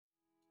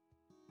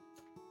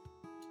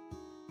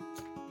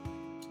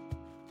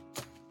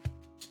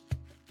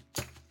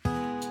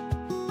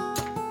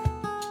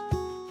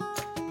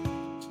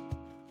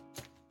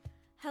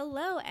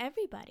Hello,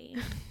 everybody.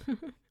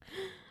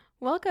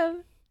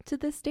 Welcome to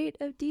the State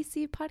of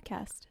DC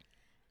podcast.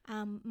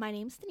 My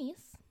name's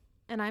Denise.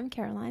 And I'm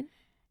Caroline.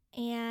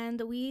 And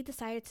we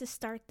decided to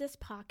start this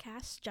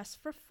podcast just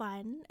for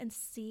fun and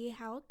see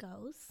how it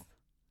goes.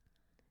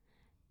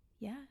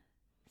 Yeah,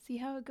 see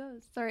how it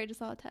goes. Sorry, I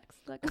just saw a text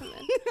that come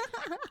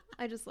in.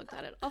 I just looked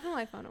at it. I'll put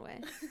my phone away.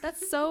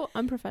 That's so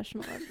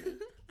unprofessional of me.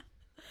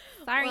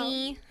 Sorry.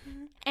 Well,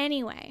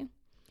 anyway,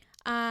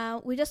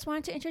 we just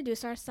wanted to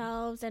introduce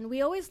ourselves, and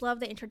we always love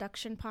the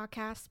introduction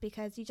podcast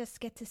because you just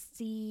get to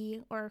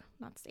see, or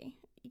not see,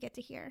 you get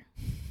to hear.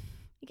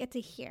 You get to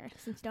hear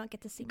since you don't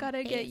get to see.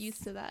 Gotta get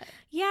used to that.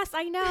 Yes,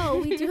 I know.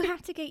 We do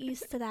have to get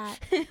used to that.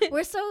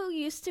 We're so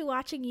used to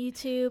watching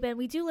YouTube, and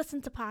we do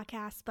listen to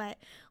podcasts, but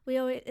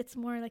it's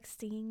more like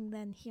seeing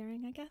than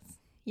hearing, I guess.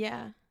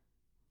 Yeah.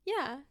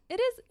 Yeah, it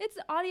is. It's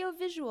audio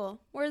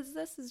visual, whereas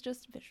this is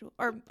just visual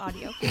or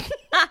audio.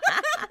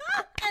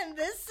 And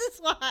this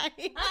is why.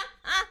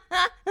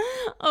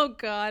 Oh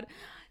God,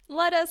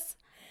 let us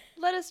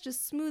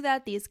just smooth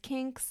out these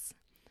kinks.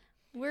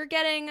 We're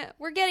getting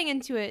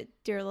into it,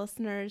 dear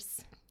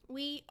listeners.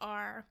 We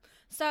are.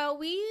 So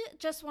we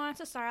just wanted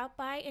to start out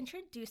by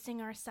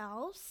introducing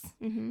ourselves.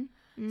 Mm-hmm.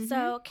 Mm-hmm.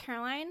 So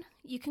Caroline,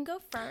 you can go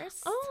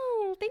first.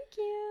 Oh, thank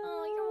you.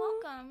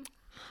 Oh, you're welcome.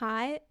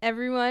 Hi,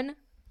 everyone.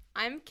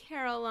 I'm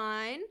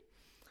Caroline.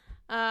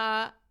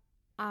 I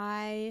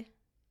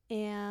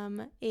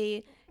am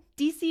a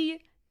DC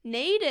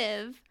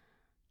native,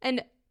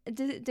 and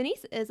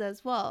Denise is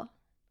as well.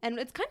 And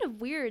it's kind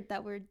of weird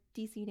that we're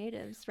DC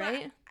natives,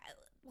 right?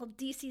 Well,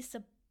 DC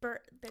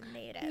suburban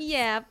native.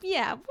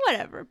 Yeah,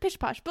 whatever. Pish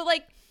posh. But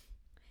like,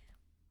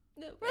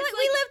 we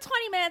live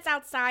 20 minutes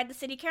outside the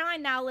city.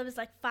 Caroline now lives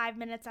like 5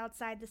 minutes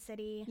outside the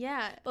city.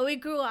 Yeah. But we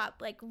grew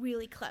up like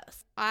really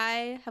close.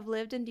 I have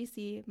lived in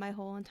DC my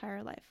whole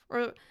entire life,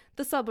 or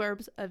the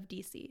suburbs of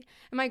DC.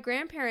 And my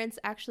grandparents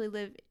actually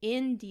live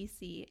in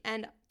DC.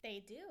 And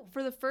they do.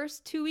 For the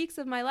first 2 weeks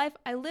of my life,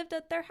 I lived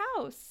at their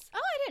house. Oh,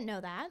 I didn't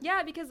know that.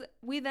 Yeah, because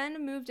we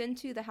then moved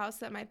into the house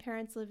that my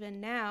parents live in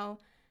now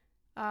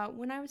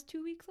when I was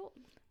 2 weeks old.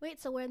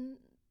 Wait, so where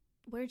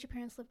did your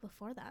parents live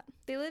before that?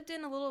 They lived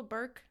in a little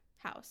Burke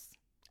house.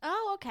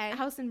 Oh, okay. A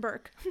house in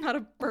Burke. Not a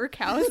Burke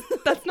house.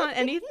 That's not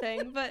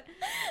anything, but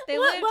they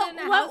lived in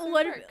a house in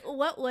Burke.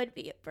 What would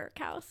be a Burke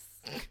house?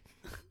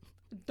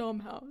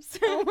 Dumb house.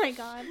 Oh my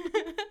God.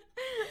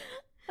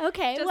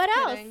 Okay, just what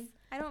kidding. Else?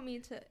 I don't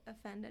mean to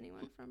offend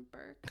anyone from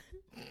Burke.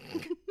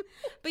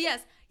 But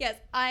yes,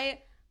 I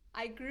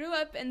grew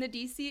up in the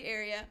DC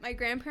area. My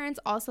grandparents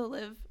also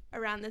live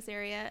around this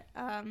area.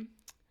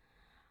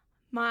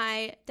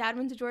 My dad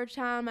went to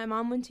Georgetown, my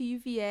mom went to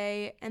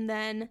UVA, and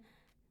then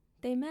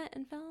they met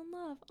and fell in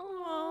love.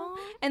 Aww.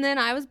 And then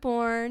I was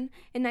born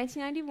in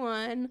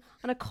 1991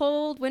 on a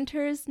cold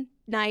winter's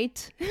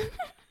night.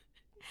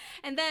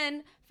 And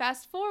then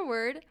fast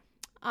forward,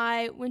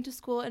 I went to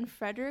school in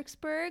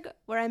Fredericksburg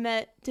where I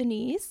met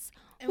Denise.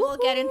 And we'll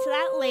get into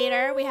that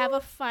later. We have a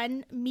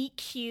fun meet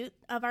cute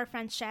of our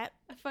friendship.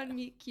 A fun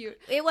meet cute.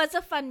 It was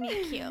a fun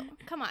meet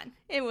cute. Come on.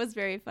 It was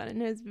very fun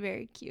and it was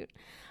very cute.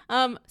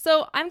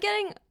 So I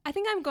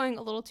think I'm going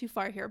a little too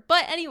far here.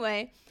 But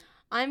anyway,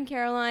 I'm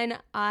Caroline.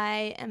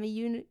 I am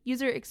a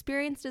user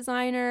experience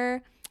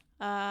designer.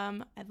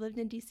 I've lived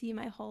in DC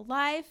my whole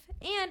life,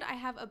 and I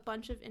have a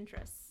bunch of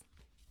interests.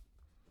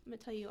 I'm going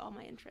to tell you all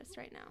my interests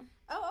right now.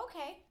 Oh,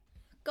 okay.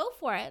 Go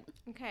for it.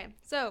 Okay.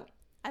 So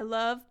I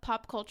love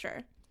pop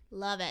culture.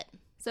 Love it.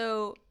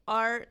 So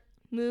art,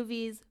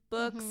 movies,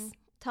 books,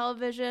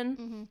 television.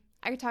 Mm-hmm.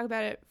 I could talk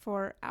about it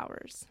for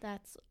hours.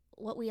 That's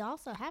what we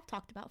also have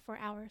talked about for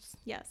hours.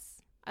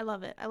 Yes. I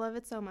love it. I love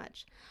it so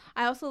much.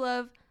 I also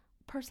love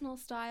personal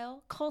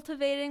style,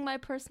 cultivating my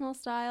personal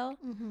style.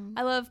 Mm-hmm.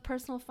 I love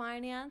personal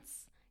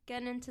finance,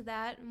 getting into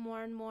that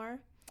more and more.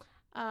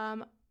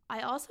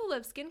 I also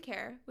love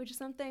skincare, which is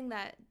something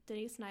that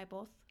Denise and I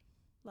both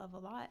love a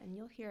lot, and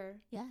you'll hear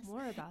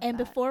more about and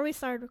that. Before we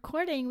started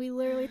recording, we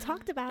literally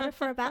talked about it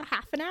for about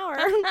half an hour.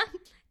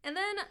 And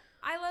then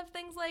I love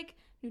things like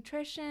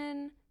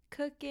nutrition,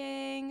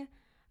 cooking,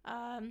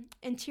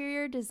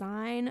 interior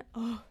design.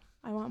 Oh,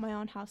 I want my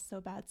own house so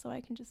bad so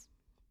I can just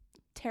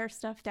tear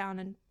stuff down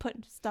and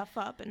put stuff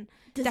up and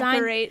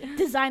decorate.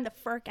 Design the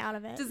ferk out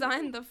of it.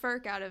 Design the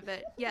ferk out of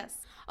it, yes.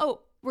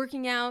 Oh,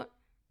 working out.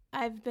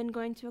 I've been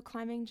going to a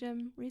climbing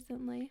gym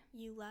recently.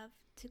 You love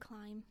to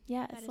climb.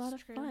 Yeah, that it's a lot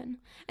of true. fun.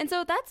 And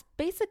so that's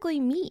basically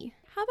me.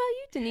 How about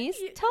you, Denise?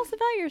 Tell us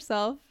about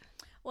yourself.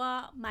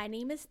 Well, my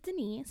name is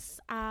Denise.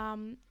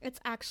 It's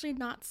actually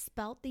not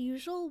spelt the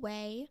usual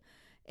way.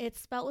 It's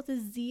spelt with a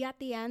Z at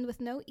the end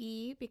with no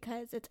E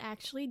because it's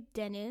actually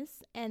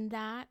Dennis, and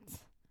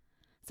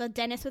so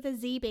Dennis with a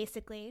Z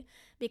basically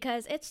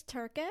because it's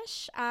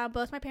Turkish.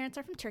 Both my parents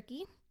are from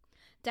Turkey.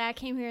 Dad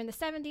came here in the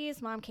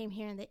 70s. Mom came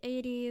here in the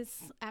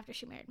 80s after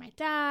she married my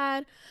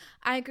dad.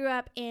 I grew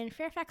up in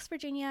Fairfax,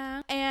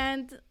 Virginia.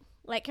 And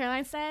like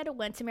Caroline said,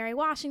 went to Mary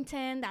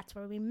Washington. That's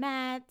where we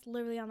met,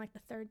 literally on like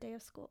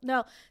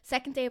the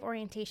second day of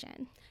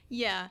orientation.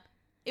 Yeah.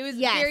 It was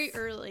very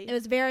early. It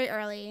was very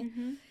early.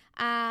 Mm-hmm.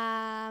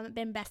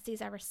 Been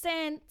besties ever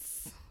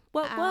since.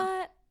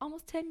 What?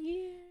 Almost 10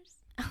 years.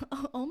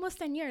 Almost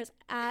 10 years.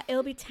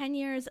 It'll be 10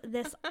 years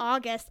this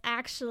August,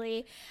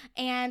 actually.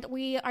 And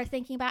we are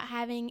thinking about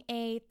having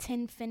a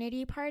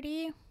Tinfinity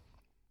party,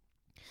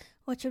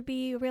 which would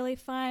be really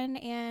fun.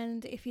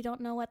 And if you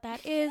don't know what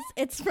that is,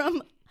 it's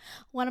from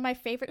one of my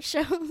favorite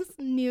shows,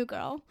 New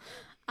Girl.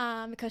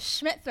 Because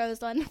Schmidt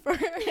throws one for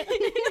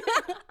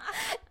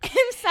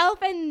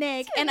himself and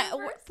Nick. And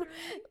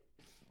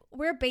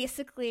we're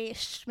basically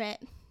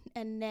Schmidt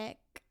and Nick.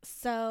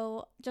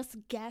 So just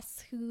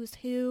guess who's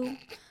who.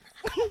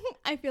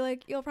 I feel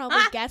like you'll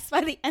probably guess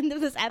by the end of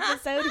this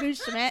episode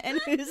who's Schmidt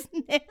and who's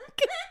Nick.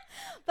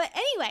 But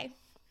anyway,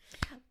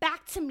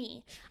 back to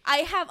me. I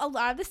have a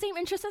lot of the same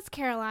interests as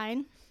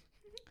Caroline.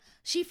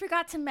 She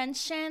forgot to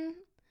mention,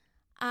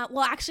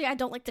 well, actually, I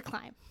don't like to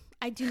climb.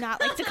 I do not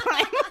like to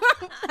climb.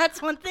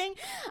 That's one thing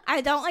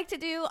I don't like to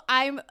do.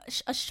 I'm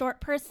a short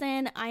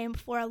person. I am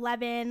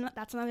 4'11".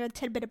 That's another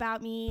tidbit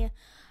about me.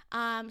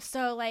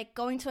 So like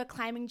going to a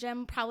climbing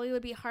gym probably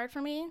would be hard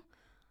for me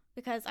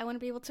because I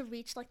wouldn't be able to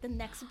reach like the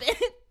next bit.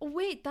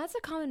 Wait, that's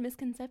a common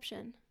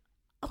misconception.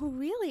 Oh,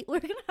 really? We're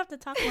going to have to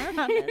talk more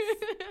about this.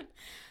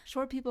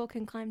 Short people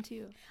can climb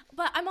too.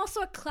 But I'm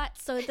also a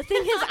klutz, so the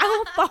thing is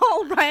I will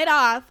fall right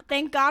off.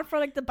 Thank God for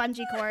like the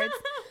bungee cords.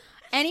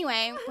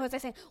 Anyway, what was I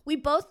saying? We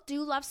both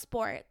do love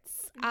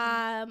sports.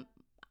 I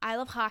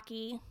love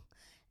hockey,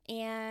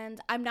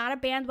 and I'm not a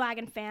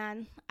bandwagon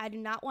fan. I do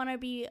not want to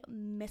be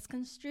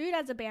misconstrued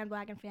as a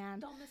bandwagon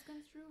fan. Don't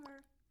misconstrue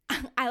her.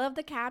 I love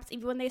the Caps,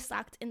 even when they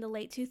sucked in the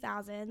late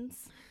 2000s.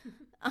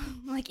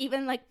 Like,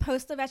 even, like,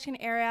 post-Ovechkin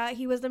era,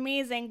 he was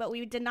amazing, but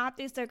we did not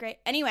do so great.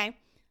 Anyway,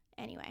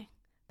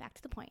 back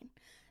to the point.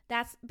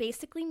 That's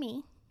basically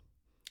me.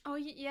 Oh,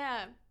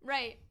 yeah,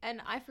 right.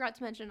 And I forgot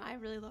to mention, I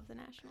really love the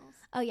Nationals.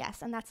 Oh,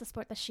 yes, and that's the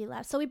sport that she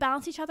loves. So we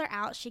balance each other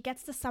out. She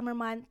gets the summer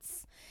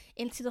months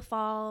into the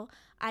fall.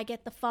 I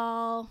get the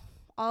fall,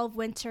 all of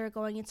winter,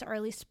 going into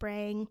early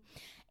spring.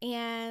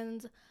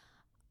 And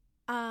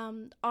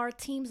our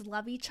teams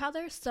love each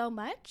other so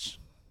much.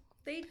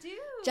 They do.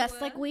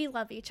 Just like we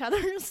love each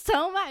other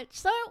so much.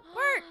 So it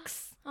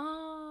works.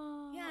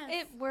 Oh, yes.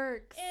 It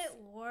works. It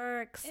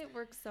works. It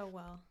works so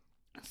well.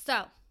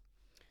 So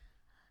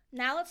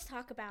now let's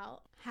talk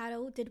about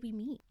how did we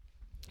meet?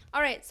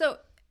 All right, so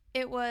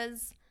it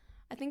was,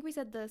 I think we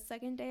said the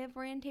second day of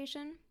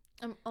orientation.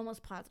 I'm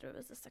almost positive it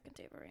was the second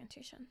day of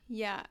orientation.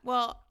 Yeah,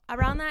 well,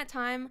 around that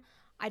time,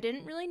 I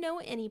didn't really know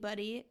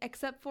anybody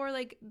except for,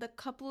 like, the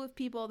couple of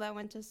people that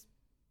went to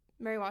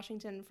Mary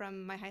Washington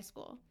from my high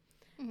school.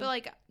 Mm-hmm. But,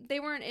 like, they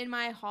weren't in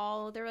my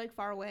hall. They were, like,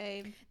 far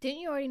away.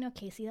 Didn't you already know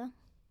Casey, though?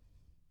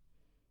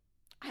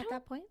 At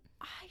that point?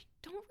 I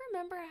don't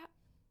remember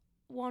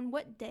on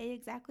what day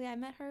exactly I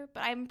met her,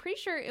 but I'm pretty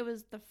sure it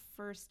was the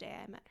first day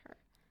I met her.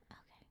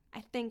 Okay.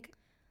 I think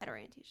at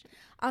orientation.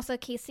 Also,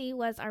 Casey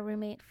was our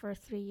roommate for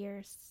 3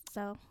 years,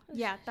 so.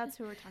 Yeah, that's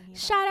who we're talking about.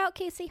 Shout out,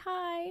 Casey.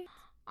 Hi.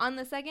 On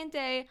the second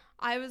day,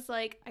 I was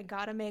like, I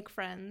gotta make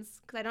friends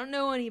because I don't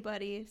know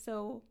anybody,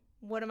 so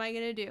what am I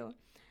gonna do?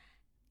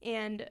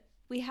 And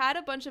we had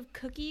a bunch of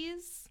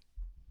cookies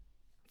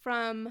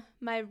from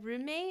my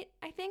roommate,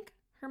 I think.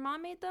 Her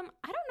mom made them.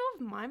 I don't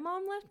know if my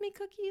mom left me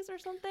cookies or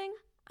something.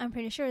 I'm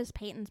pretty sure it was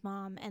Peyton's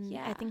mom, and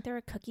yeah. I think there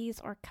were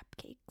cookies or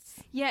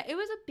cupcakes. Yeah, it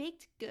was a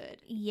baked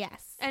good.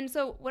 Yes. And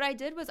so what I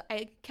did was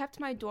I kept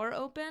my door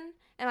open,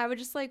 and I would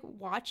just, like,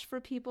 watch for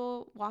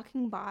people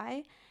walking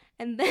by.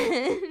 And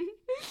then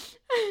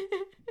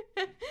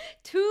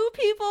 2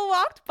 people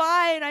walked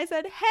by, and I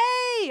said,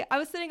 hey! I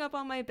was sitting up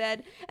on my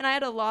bed, and I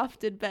had a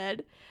lofted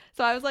bed.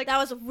 So I was like... That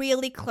was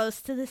really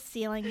close to the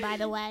ceiling, by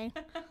the way.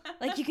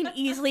 Like, you can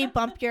easily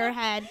bump your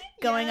head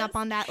going up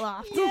on that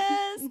loft.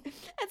 Yes.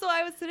 And so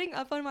I was sitting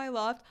up on my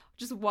loft,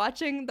 just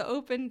watching the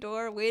open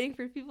door, waiting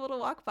for people to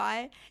walk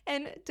by.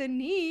 And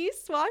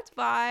Denise walked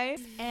by.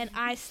 And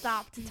I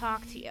stopped to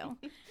talk to you.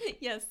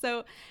 Yes,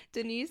 so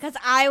Denise... Because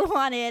I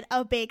wanted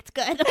a baked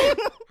good.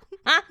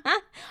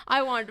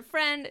 I wanted a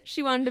friend.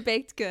 She wanted a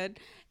baked good.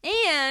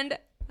 And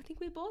I think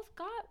we both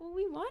got what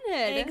we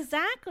wanted.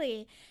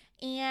 Exactly.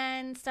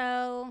 And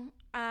so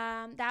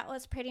that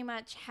was pretty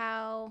much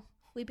how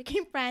we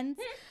became friends.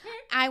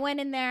 I went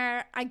in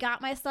there. I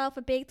got myself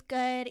a baked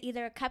good,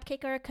 either a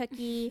cupcake or a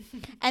cookie.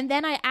 And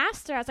then I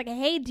asked her, I was like,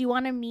 hey, do you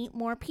want to meet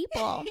more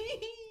people?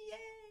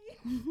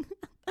 Yay.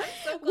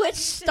 So which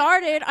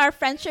started our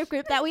friendship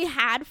group that we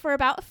had for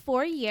about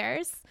 4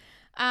 years.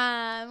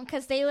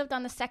 Because they lived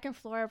on the second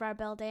floor of our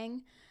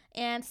building.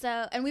 And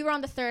we were on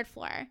the 3rd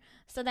floor.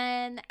 So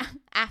then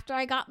after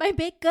I got my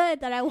baked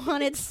good that I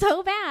wanted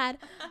so bad,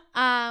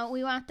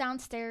 we went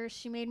downstairs.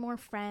 She made more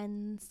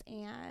friends,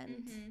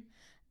 and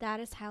that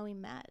is how we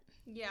met.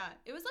 Yeah,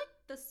 it was like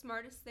the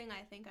smartest thing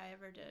I think I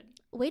ever did.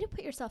 Way to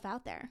put yourself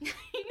out there.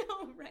 I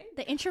know, right?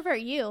 The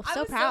introvert you. So I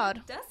was proud.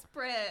 so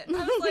desperate. I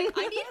was like,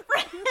 I need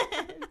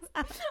friends.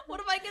 What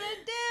am I going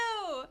to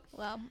do?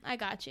 Well, I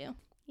got you.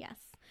 Yes.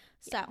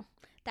 Yeah. So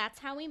that's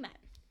how we met.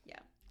 Yeah.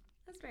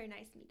 That's very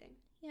nice meeting.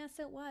 Yes,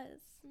 it was.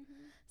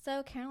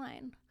 So,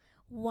 Caroline,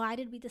 why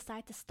did we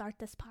decide to start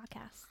this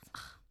podcast?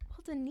 Well,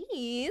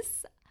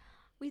 Denise,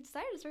 we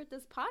decided to start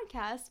this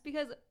podcast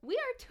because we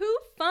are two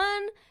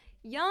fun,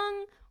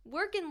 young,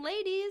 working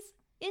ladies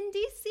in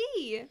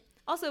DC.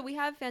 Also, we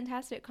have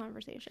fantastic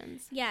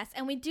conversations. Yes,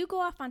 and we do go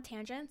off on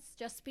tangents.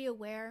 Just be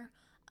aware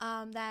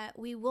that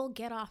we will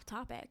get off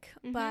topic,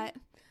 but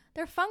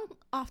they're fun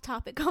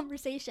off-topic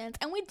conversations,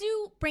 and we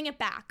do bring it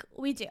back.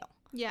 We do.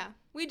 Yeah,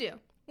 we do.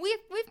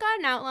 We've got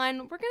an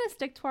outline. We're gonna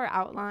stick to our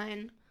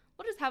outline.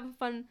 We'll just have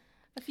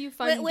a few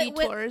fun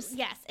detours.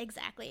 Yes,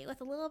 exactly.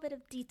 With a little bit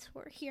of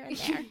detour here and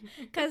there,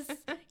 because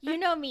you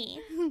know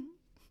me,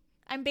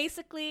 I'm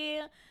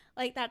basically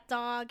like that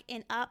dog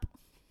in Up,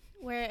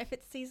 where if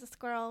it sees a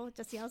squirrel, it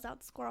just yells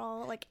out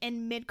 "squirrel" like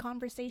in mid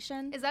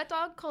conversation. Is that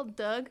dog called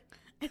Doug?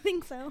 I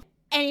think so.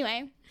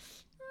 Anyway.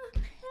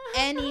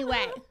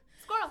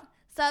 Squirrel.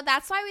 So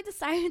that's why we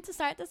decided to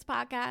start this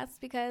podcast,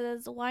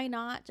 because why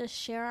not just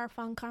share our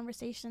fun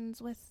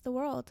conversations with the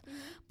world?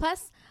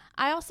 Plus,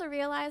 I also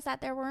realized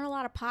that there weren't a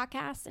lot of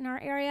podcasts in our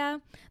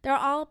area. They're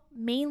all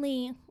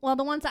mainly, well,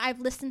 the ones that I've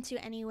listened to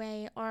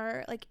anyway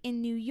are like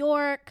in New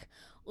York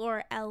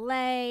or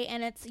LA,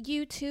 and it's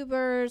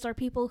YouTubers or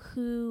people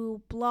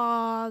who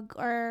blog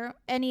or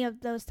any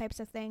of those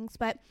types of things.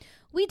 But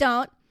we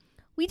don't.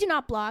 We do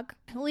not blog.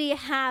 We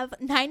have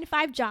 9 to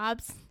 5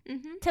 jobs,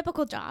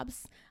 typical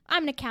jobs.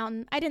 I'm an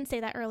accountant. I didn't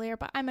say that earlier,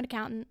 but I'm an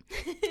accountant.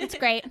 It's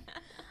great.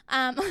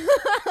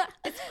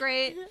 It's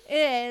great. It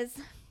is.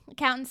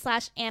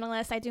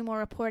 Accountant/analyst. I do more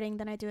reporting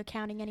than I do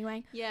accounting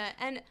anyway. Yeah,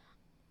 and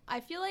I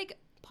feel like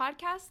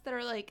podcasts that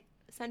are like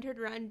centered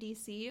around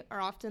DC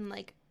are often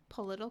like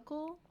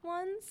political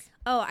ones.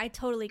 Oh, I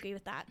totally agree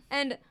with that.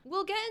 And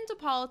we'll get into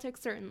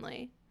politics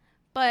certainly,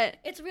 but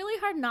it's really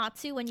hard not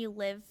to when you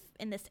live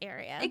in this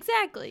area.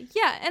 Exactly.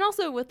 Yeah, and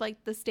also with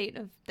like the state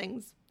of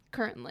things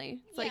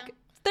currently. It's like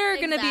there are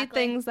going to be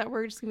things that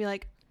we're just going to be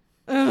like,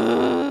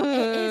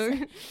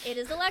 ugh. It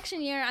is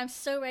election year. I'm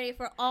so ready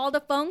for all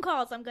the phone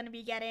calls I'm going to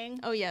be getting.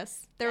 Oh,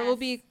 yes. There will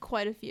be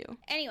quite a few.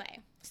 Anyway,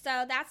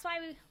 so that's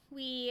why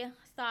we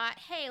thought,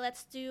 hey,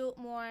 let's do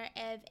more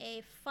of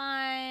a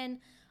fun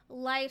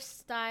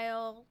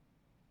lifestyle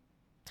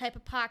type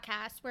of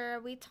podcast where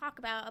we talk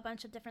about a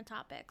bunch of different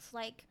topics,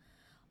 like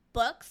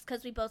books,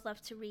 because we both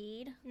love to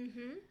read.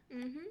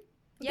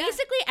 Yeah.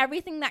 Basically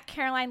everything that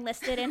Caroline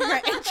listed in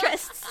her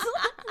interests.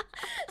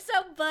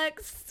 So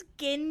books,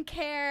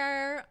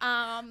 skincare,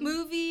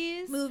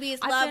 movies.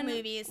 Love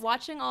movies.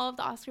 Watching all of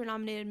the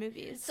Oscar-nominated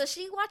movies. So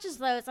she watches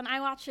those, and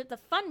I watch the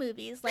fun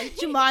movies like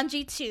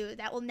Jumanji 2.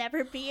 That will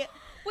never be.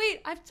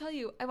 Wait, I have to tell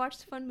you, I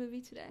watched a fun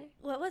movie today.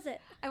 What was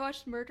it? I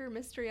watched Murder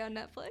Mystery on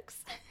Netflix.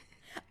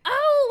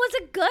 Oh,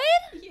 was it good?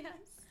 Yes.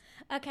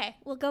 Okay,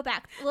 we'll go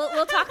back.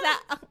 We'll talk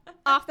that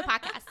off the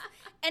podcast.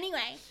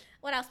 Anyway,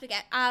 what else we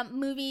get?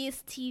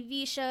 Movies,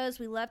 TV shows.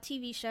 We love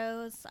TV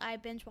shows. I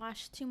binge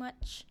watch too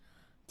much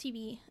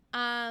TV.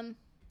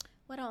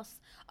 What else?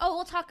 Oh,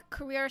 we'll talk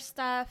career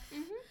stuff.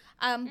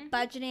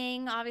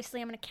 Budgeting.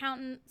 Obviously, I'm an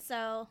accountant,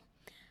 so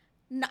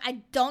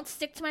I don't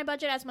stick to my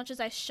budget as much as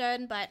I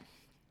should, but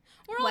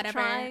we're all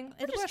trying.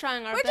 We're just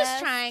trying our best. We're just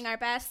trying our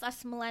best.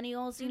 Us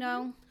millennials, you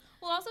know.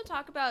 We'll also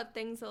talk about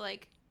things that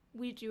like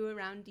we do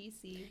around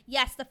DC.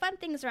 Yes, the fun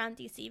things around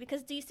DC,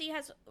 because DC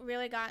has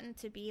really gotten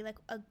to be like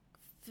a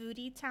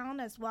foodie town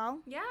as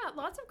well. Yeah,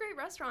 lots of great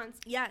restaurants.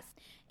 Yes.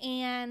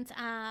 And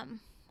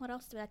what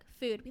else do we like?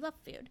 Food. We love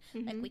food.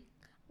 Like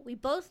we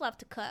both love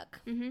to cook,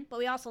 but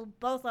we also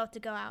both love to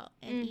go out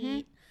and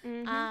eat.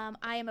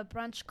 I am a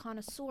brunch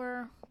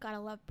connoisseur. Gotta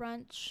love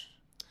brunch.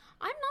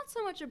 I'm not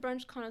so much a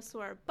brunch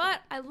connoisseur,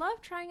 but I love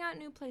trying out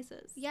new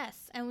places.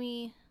 Yes, and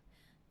we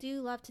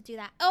do love to do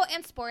that. Oh,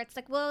 and sports.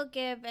 Like, we'll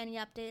give any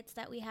updates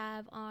that we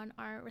have on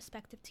our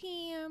respective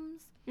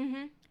teams.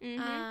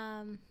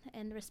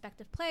 And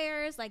respective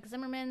players. Like,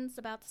 Zimmerman's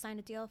about to sign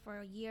a deal for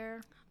a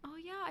year. Oh,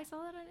 yeah. I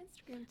saw that on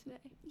Instagram today.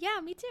 Yeah,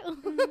 me too.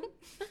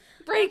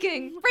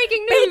 Breaking news.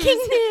 Breaking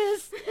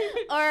news.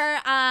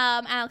 Or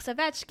Alex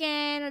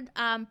Ovechkin,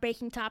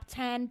 breaking top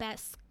 10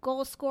 best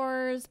goal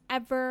scorers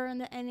ever in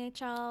the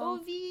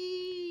NHL.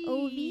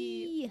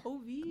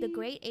 OV. The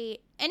Great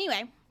 8.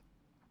 Anyway.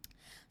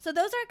 So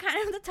those are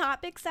kind of the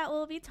topics that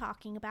we'll be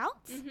talking about.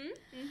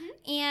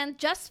 And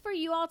just for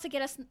you all to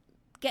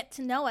get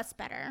to know us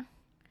better,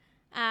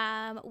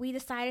 we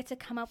decided to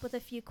come up with a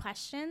few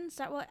questions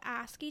that we'll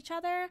ask each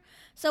other.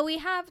 So we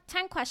have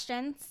 10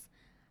 questions,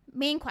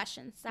 main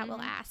questions that we'll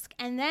ask.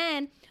 And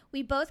then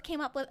we both came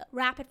up with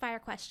rapid fire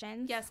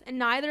questions. Yes, and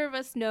neither of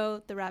us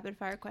know the rapid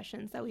fire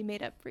questions that we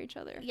made up for each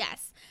other.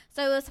 Yes.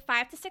 So it was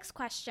 5 to 6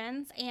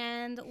 questions,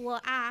 and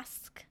we'll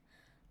ask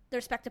the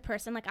respective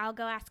person. Like, I'll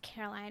go ask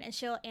Caroline, and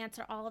she'll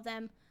answer all of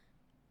them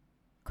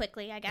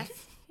quickly, I guess,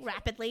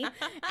 rapidly.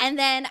 And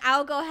then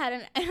I'll go ahead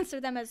and answer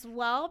them as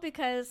well,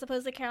 because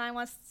supposedly Caroline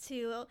wants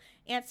to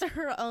answer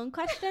her own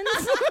questions.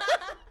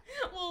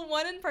 Well,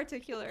 one in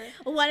particular.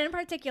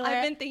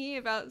 I've been thinking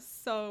about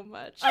so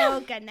much. Oh,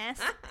 goodness.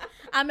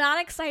 I'm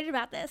not excited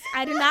about this.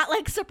 I do not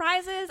like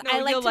surprises.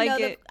 No, you'll like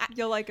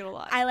it a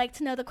lot. I like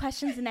to know the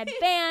questions in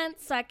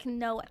advance so I can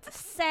know what to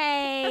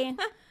say.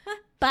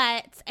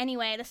 But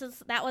anyway,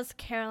 that was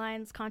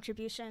Caroline's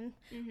contribution.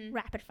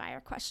 Rapid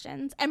fire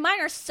questions. And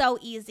mine are so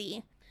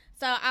easy.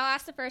 So I'll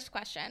ask the first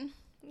question.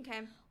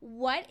 Okay.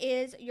 What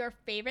is your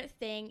favorite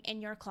thing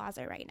in your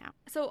closet right now?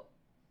 So,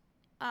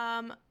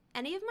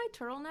 any of my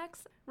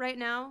turtlenecks right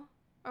now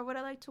are what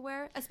I like to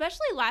wear,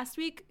 especially last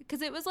week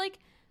because it was like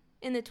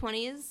in the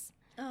 20s.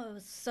 Oh, it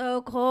was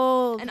so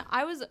cold. And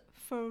I was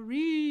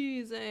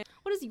freezing.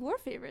 What is your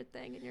favorite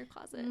thing in your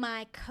closet?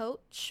 My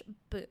Coach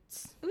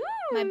boots. Ooh,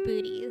 my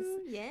booties.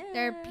 Yeah.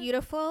 They're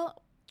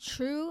beautiful,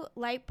 true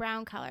light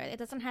brown color. It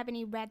doesn't have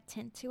any red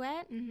tint to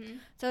it.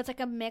 So it's like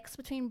a mix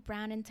between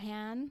brown and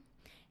tan.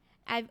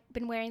 I've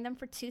been wearing them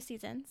for 2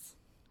 seasons.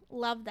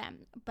 Love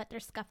them, but they're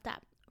scuffed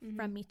up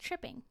from me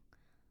tripping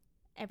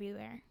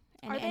everywhere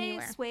and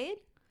anywhere. Are they suede?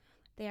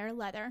 They are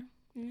leather.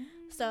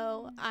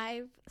 So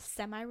I've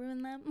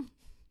semi-ruined them.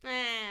 Ah.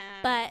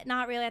 But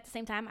not really at the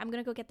same time. I'm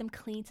going to go get them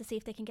cleaned to see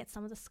if they can get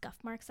some of the scuff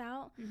marks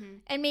out.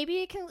 And maybe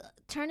it can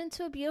turn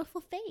into a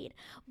beautiful fade.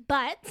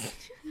 But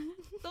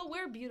they'll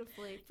wear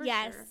beautifully, for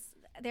yes, sure.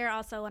 They're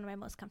also one of my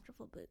most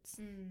comfortable boots.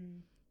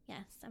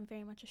 Yes, I'm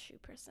very much a shoe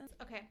person.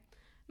 Okay.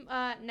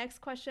 Next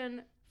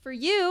question for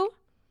you.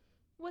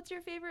 What's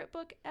your favorite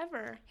book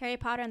ever? Harry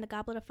Potter and the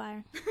Goblet of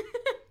Fire.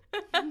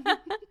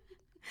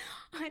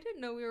 I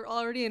didn't know we were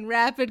already in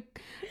rapid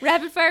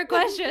fire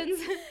questions.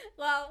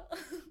 Well,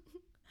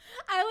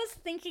 I was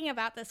thinking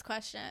about this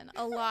question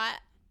a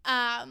lot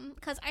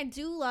because I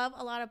do love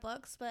a lot of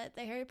books, but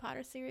the Harry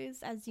Potter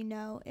series, as you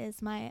know,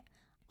 is my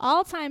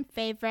all-time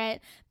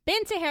favorite.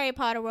 Been to Harry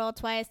Potter World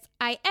twice.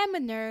 I am a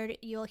nerd.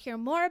 You'll hear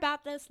more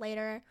about this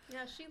later.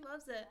 Yeah, she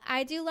loves it.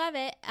 I do love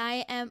it.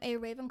 I am a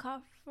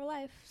Ravenclaw for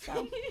life.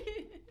 So,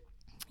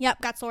 yep,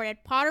 got sorted.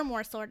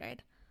 Pottermore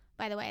sorted.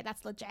 By the way,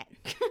 that's legit.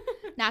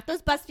 Not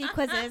those BuzzFeed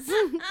quizzes.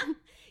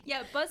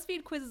 Yeah,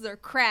 BuzzFeed quizzes are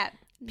crap.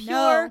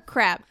 No.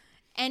 Crap.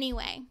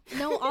 Anyway,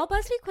 no, all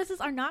BuzzFeed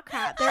quizzes are not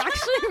crap. They're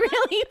actually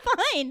really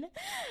fun.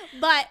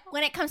 But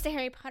when it comes to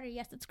Harry Potter,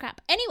 yes, it's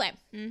crap.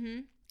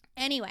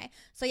 Anyway,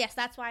 so yes,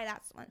 that's why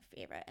that's my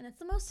favorite. And it's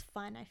the most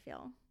fun, I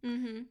feel.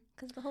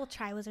 Because the whole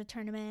Triwizard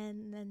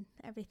Tournament and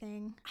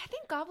everything. I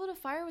think Goblet of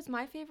Fire was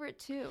my favorite,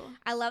 too.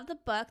 I love the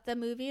book. The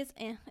movies,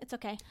 it's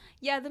okay.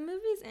 Yeah, the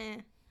movies,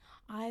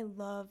 I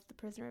love the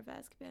Prisoner of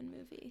Azkaban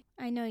movie.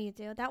 I know you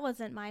do. That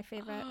wasn't my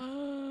favorite.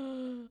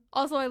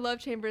 Also, I love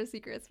Chamber of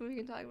Secrets, but we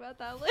can talk about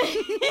that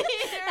later.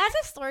 That's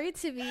a story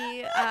to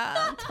be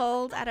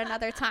told at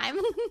another time.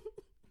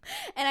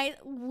 And I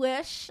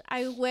wish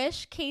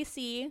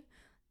Casey,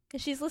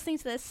 because she's listening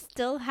to this,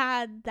 still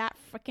had that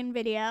freaking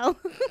video.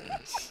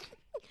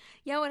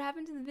 Yeah, what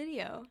happened to the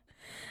video?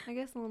 I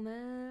guess we'll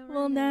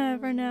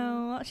never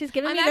know. She's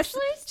giving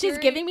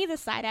me the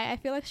side eye. I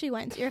feel like she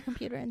went into your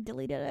computer and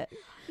deleted it.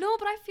 No,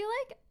 but I feel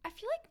like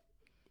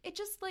it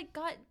just like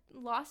got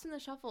lost in the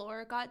shuffle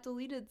or it got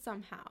deleted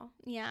somehow.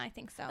 Yeah, I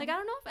think so. Like I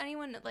don't know if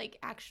anyone like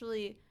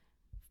actually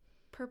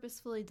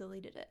purposefully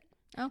deleted it.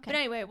 Okay. But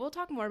anyway, we'll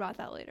talk more about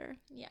that later.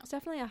 Yeah. It's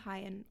definitely a high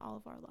in all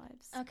of our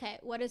lives. Okay,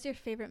 what is your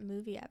favorite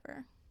movie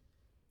ever?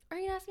 Are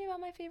you gonna ask me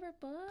about my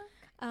favorite book?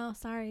 Oh,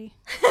 sorry.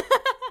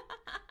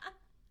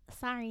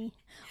 Sorry.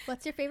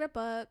 What's your favorite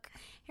book?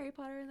 Harry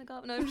Potter and the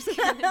Goblet. No, I'm just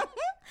kidding.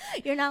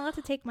 You're not allowed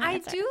to take my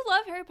answer. I do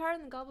love Harry Potter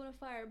and the Goblet of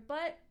Fire,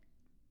 but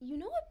you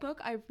know what book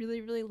I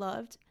really, really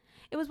loved?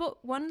 It was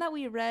one that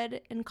we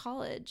read in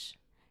college.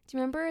 Do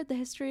you remember The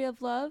History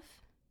of Love?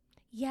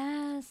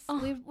 Yes. Oh.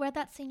 We read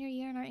that senior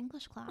year in our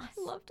English class.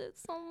 I loved it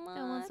so much.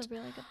 It was a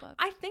really good book.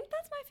 I think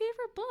that's my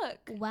favorite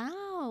book.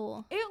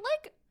 Wow. It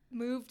like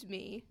moved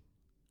me.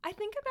 I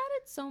think about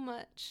it so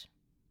much.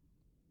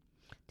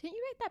 Didn't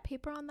you write that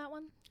paper on that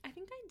one? I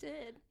think I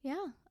did.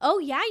 Yeah. Oh,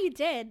 yeah, you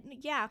did.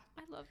 Yeah.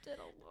 I loved it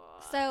a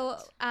lot. So,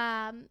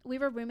 we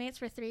were roommates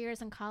for 3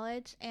 years in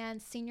college,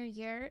 and senior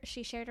year,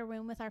 she shared a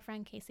room with our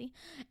friend Casey,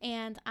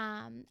 and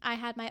I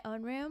had my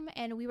own room,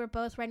 and we were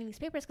both writing these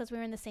papers because we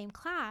were in the same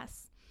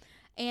class,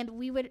 and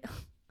we would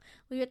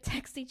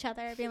text each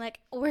other, being like,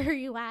 "Where are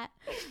you at?"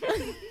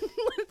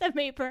 with the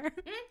paper,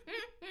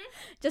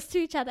 just to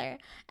each other.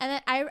 And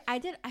then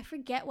I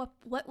forget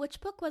which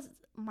book was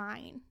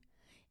mine.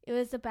 It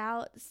was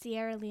about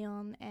Sierra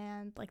Leone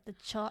and like the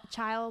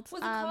child.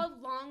 Was it called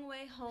Long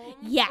Way Home?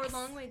 Yes. Or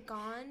Long Way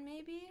Gone,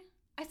 maybe?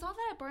 I saw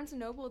that at Barnes &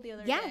 Noble the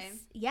other day.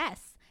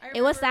 Yes.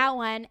 It was that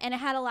one, and it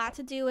had a lot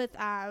to do with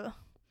the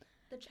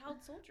child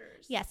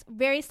soldiers. Yes,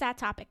 very sad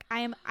topic.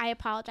 I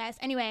apologize.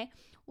 Anyway,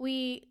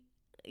 we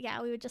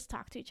would just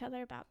talk to each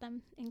other about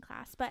them in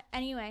class. But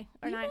anyway,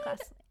 or not in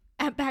class.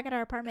 Back at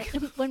our apartment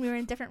when we were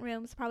in different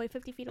rooms, probably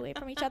 50 feet away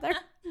from each other.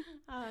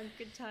 Oh,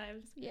 good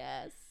times.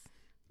 Yes.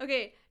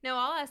 Okay, now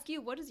I'll ask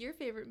you, what is your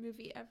favorite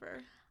movie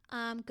ever?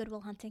 Good Will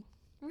Hunting.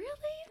 Really?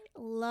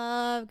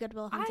 Love Good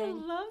Will Hunting.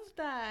 I love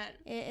that.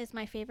 It is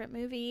my favorite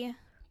movie.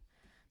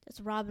 It's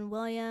Robin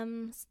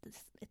Williams.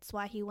 It's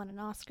why he won an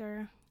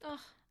Oscar.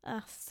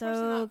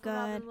 So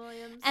good.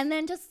 And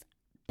then just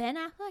Ben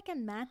Affleck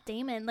and Matt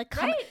Damon, like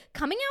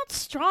coming out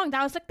strong.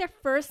 That was like their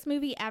first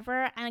movie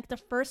ever, and like the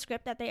first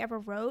script that they ever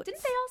wrote.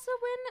 Didn't they also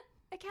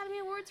win Academy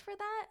Awards for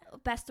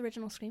that? Best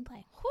Original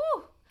Screenplay.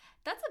 Whew.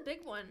 That's a big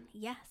one.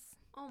 Yes.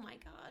 Oh my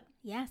God.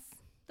 Yes.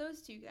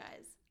 Those two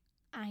guys.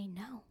 I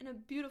know. And a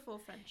beautiful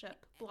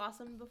friendship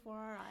blossomed before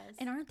our eyes.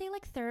 And aren't they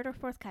like third or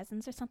fourth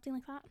cousins or something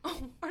like that?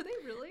 Oh, are they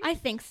really? I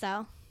think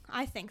so.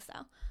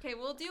 Okay,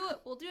 we'll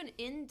do an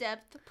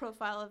in-depth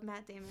profile of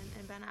Matt Damon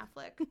and Ben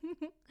Affleck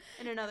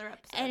in another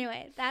episode.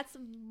 Anyway, that's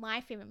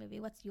my favorite movie.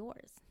 What's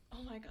yours?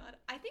 Oh my God.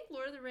 I think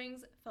Lord of the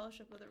Rings,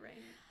 Fellowship of the Ring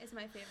is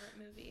my favorite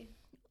movie.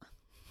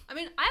 I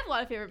mean, I have a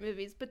lot of favorite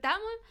movies, but that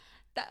one,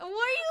 what are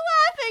you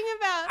laughing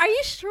about? Are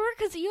you sure?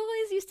 Because you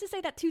always used to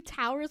say that Two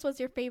Towers was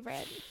your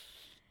favorite.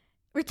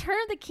 Return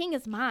of the King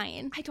is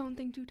mine. I don't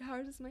think Two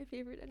Towers is my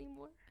favorite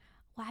anymore.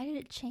 Why did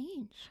it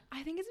change?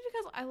 I think it's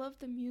because I love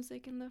the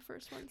music in the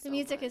first one so The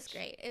music much. is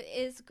great. It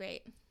is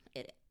great.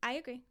 I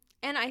agree.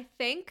 And I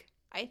think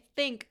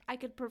I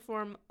could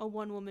perform a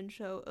one-woman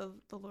show of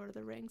The Lord of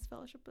the Rings,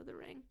 Fellowship of the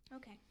Ring.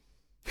 Okay.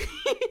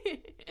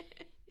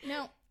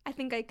 No, I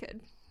think I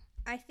could.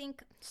 I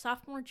think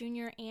sophomore,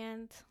 junior,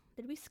 and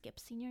did we skip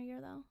senior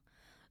year though?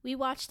 We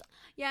watched.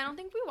 Yeah, I don't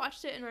think we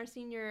watched it in our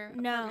senior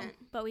No, apartment.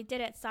 but we did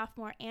it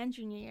sophomore and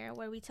junior year,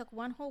 where we took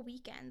one whole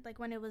weekend, like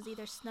when it was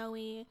either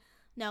snowy.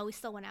 No, we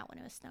still went out when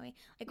it was snowy,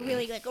 like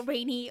really like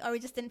rainy, or we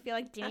just didn't feel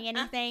like doing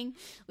anything.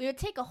 We would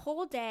take a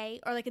whole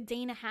day or like a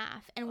day and a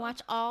half and watch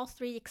all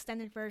 3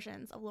 extended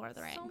versions of Lord of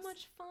the Rings. So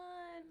much fun.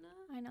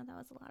 I know, that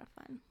was a lot of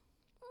fun.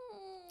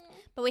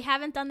 But we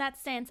haven't done that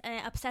since, and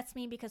it upsets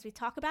me because we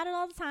talk about it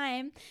all the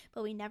time,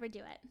 but we never do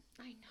it.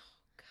 I know.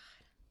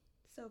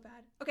 God. So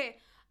bad. Okay.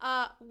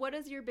 What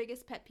is your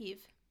biggest pet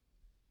peeve?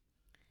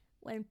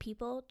 When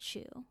people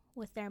chew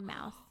with their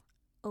mouth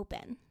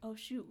open. Oh,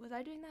 shoot. Was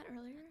I doing that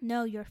earlier?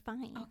 No, you're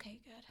fine. Okay,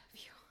 good.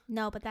 Phew.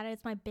 No, but that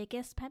is my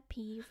biggest pet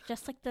peeve.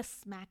 Just like the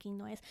smacking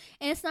noise.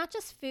 And it's not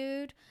just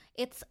food.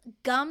 It's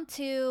gum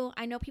too.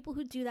 I know people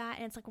who do that,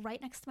 and it's like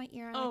right next to my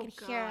ear, and I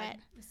can hear it.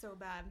 It's so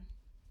bad.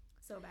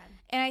 So bad.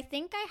 And I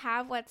think I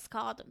have what's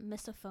called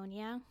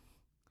misophonia.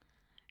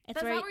 It's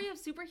That's not where you have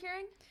super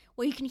hearing?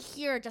 Well, you can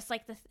hear just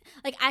like the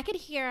like I could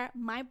hear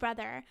my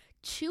brother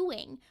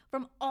chewing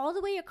from all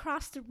the way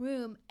across the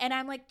room, and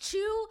I'm like,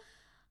 chew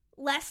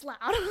less loud.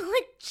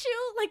 Like, chew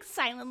like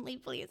silently,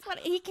 please. But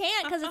he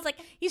can't, because it's like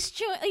he's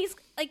chewing, he's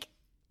like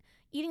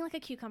eating like a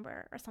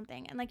cucumber or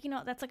something, and like, you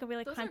know, that's like a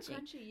really Those crunchy.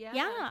 are crunchy,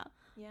 yeah.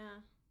 Yeah.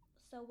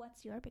 So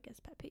what's your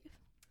biggest pet peeve?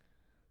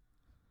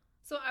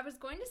 So I was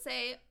going to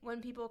say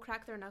when people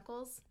crack their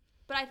knuckles,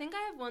 but I think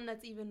I have one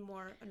that's even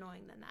more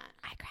annoying than that.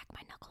 I crack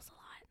my knuckles a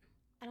lot.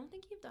 I don't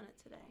think you've done it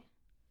today.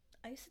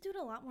 I used to do it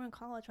a lot more in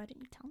college. Why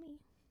didn't you tell me?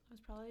 I was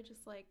probably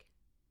just like,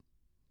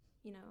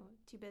 you know,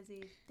 too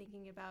busy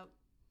thinking about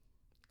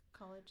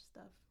college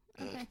stuff.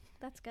 Okay,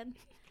 that's good.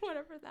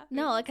 Whatever that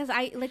No, means. because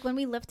I like when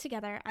we lived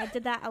together, I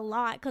did that a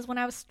lot. Because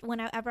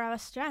whenever I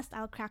was stressed,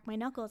 I would crack my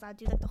knuckles. I'd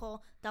do like the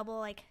whole double,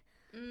 like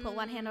put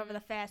one hand over the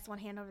fist, one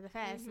hand over the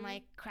fist, and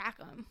like crack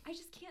them. I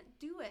just can't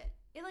do it.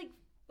 It like,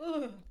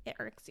 ugh, It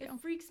irks you. it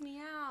freaks me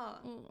out.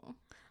 Ooh.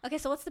 Okay,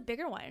 so what's the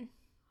bigger one?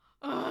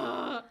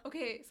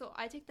 Okay, so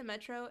I take the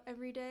metro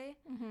every day,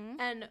 Mm-hmm.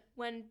 and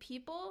when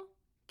people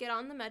get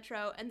on the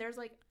metro and there's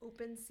like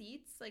open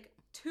seats, like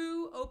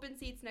 2 open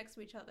seats next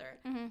to each other,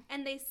 Mm-hmm.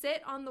 and they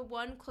sit on the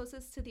one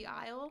closest to the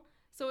aisle,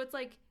 so it's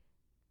like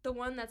the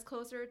one that's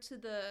closer to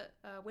the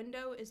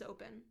window is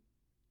open.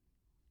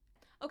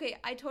 Okay,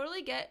 I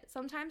totally get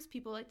sometimes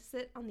people like to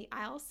sit on the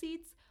aisle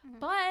seats,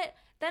 but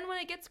then when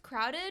it gets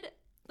crowded,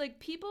 like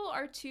people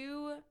are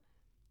too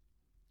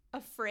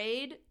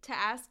afraid to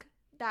ask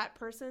that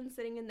person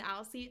sitting in the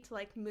aisle seat to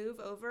like move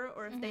over,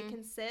 or if they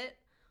can sit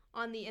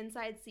on the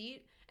inside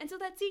seat, and so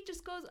that seat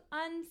just goes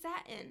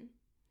unsat in.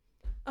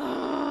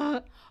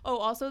 Oh,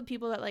 also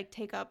people that like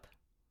take up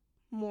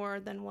more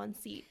than one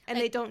seat, and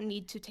Like- they don't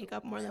need to take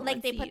up more than one Like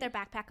seat. they put their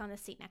backpack on the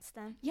seat next to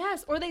them.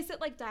 Yes, or they sit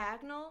like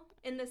diagonal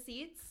in the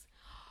seats.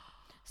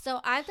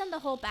 So I've done the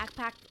whole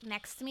backpack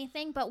next to me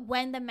thing, but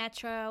when the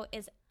metro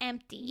is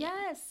empty.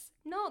 Yes.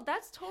 No,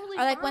 that's totally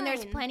Or like when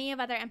there's fine. plenty of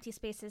other empty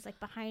spaces like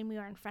behind me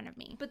or in front of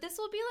me. But this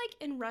will be like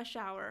in rush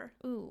hour.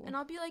 Ooh. And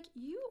I'll be like,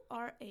 you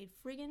are a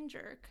friggin'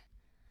 jerk.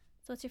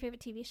 So what's your favorite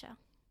TV show?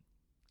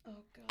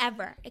 Oh, God.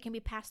 Ever. It can be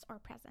past or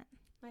present.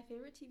 My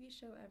favorite TV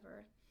show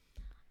ever.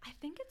 I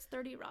think it's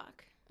 30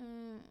 Rock.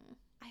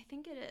 I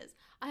think it is.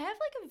 I have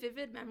like a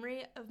vivid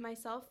memory of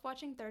myself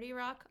watching 30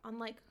 Rock on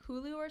like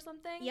Hulu or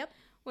something. Yep.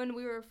 When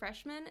we were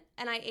freshmen,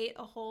 and I ate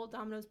a whole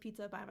Domino's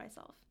pizza by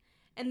myself.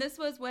 And this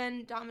was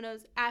when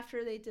Domino's,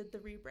 after they did the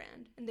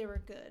rebrand, and they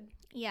were good.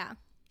 Yeah.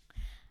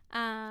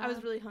 I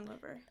was really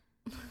hungover.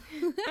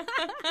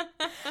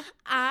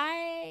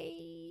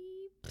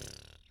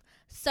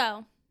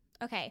 So,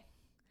 okay.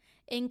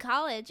 In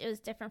college, it was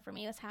different for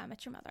me. It was How I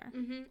Met Your Mother.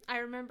 Mm-hmm. I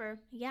remember.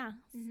 Yeah.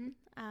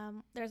 Mm-hmm.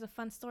 There's a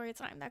fun story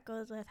time that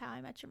goes with How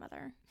I Met Your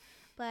Mother.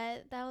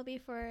 But that will be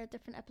for a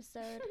different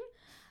episode.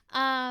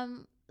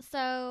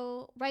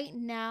 So right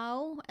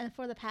now, and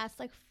for the past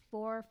like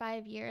 4 or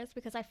 5 years,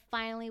 because I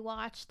finally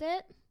watched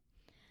it,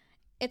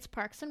 it's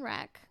Parks and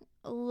Rec.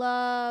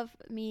 Love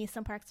me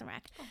some Parks and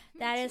Rec.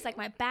 That is like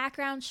my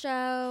background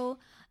show.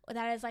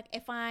 that is like,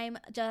 if I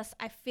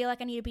feel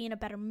like I need to be in a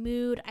better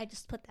mood, I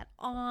just put that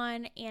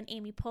on. And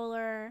Amy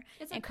Poehler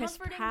It's and a Chris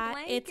comforting Pratt.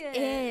 blanket. It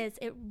is.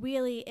 It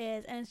really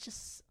is. And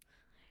it's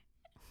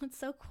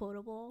so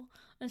quotable.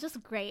 It's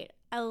just great.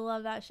 I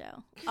love that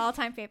show.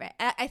 All-time favorite.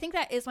 I think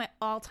that is my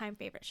all-time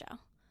favorite show.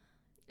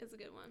 It's a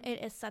good one.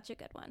 It is such a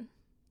good one.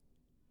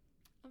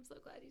 I'm so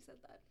glad you said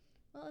that.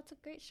 Well, it's a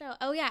great show.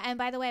 Oh, yeah. And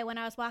by the way, when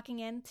I was walking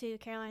into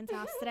Caroline's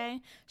house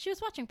today, she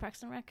was watching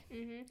Parks and Rec.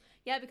 Mm-hmm.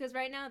 Yeah, because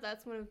right now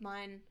that's one of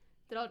mine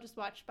that I'll just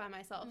watch by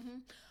myself. Mm-hmm.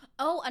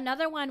 Oh,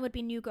 another one would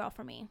be New Girl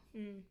for me.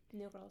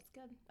 New Girl's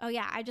good. Oh,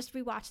 yeah. I just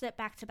rewatched it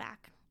back to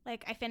back.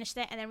 Like, I finished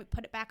it and then we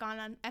put it back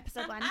on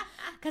episode 1.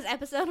 Because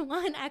episode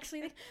 1,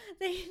 actually,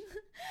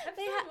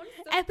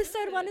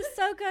 episode 1 is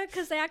so good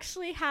because they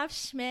actually have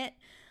Schmidt,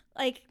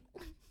 like,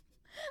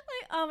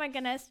 oh my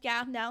goodness.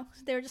 Yeah, no.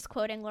 They were just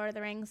quoting Lord of the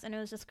Rings and it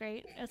was just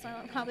great. It was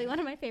probably one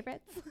of my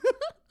favorites.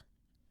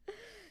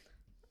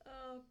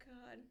 Oh,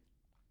 God.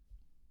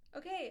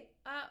 Okay,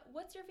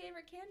 what's your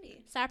favorite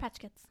candy? Sour Patch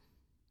Kids.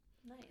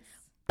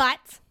 Nice.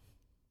 But.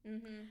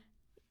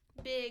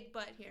 Big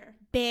butt here.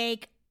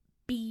 Big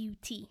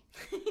B-U-T.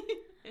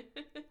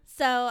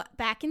 So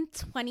back in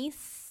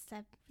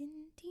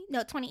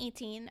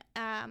 2018,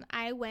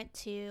 I went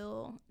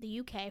to the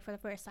UK for the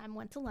first time.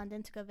 Went to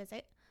London to go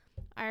visit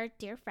our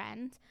dear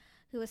friend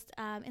who was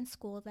in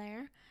school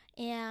there.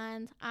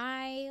 And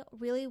I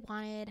really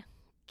wanted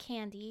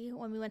candy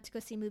when we went to go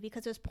see a movie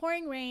because it was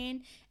pouring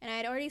rain and I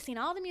had already seen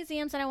all the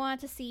museums that I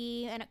wanted to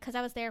see, and because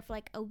I was there for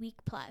like a week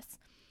plus.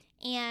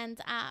 And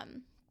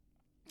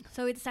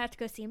so we decided to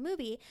go see a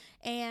movie,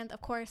 and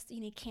of course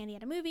you need candy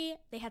at a movie.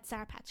 They had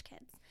Sour Patch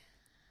Kids.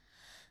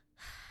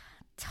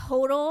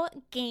 Total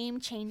game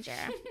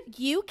changer.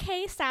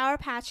 UK Sour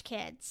Patch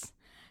Kids,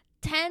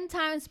 10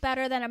 times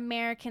better than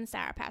American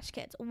Sour Patch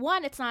Kids.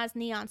 1, it's not as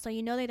neon, so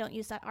you know they don't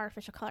use that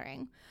artificial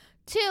coloring.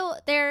 2,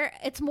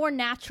 it's more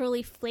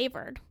naturally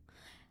flavored.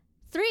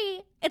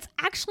 3, it's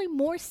actually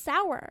more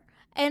sour,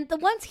 and the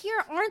ones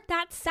here aren't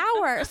that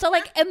sour. So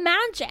like,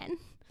 imagine.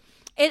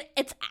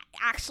 It's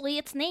actually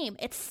its name.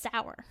 It's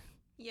Sour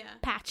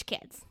Patch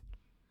Kids.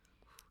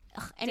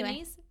 Ugh,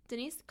 anyway.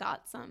 Denise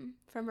got some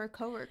from her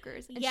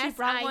coworkers, and yes, she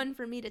brought one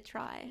for me to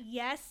try.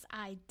 Yes,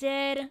 I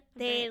did.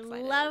 They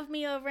love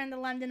me over in the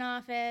London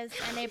office,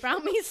 and they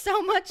brought me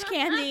so much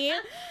candy.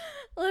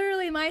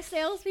 Literally, my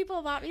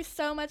salespeople bought me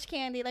so much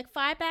candy, like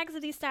 5 bags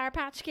of these Sour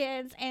Patch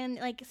Kids and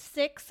like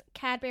 6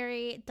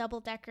 Cadbury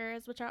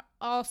double-deckers, which are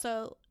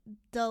also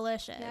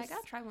delicious. Yeah, I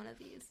gotta try one of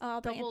these.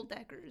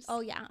 Double-deckers.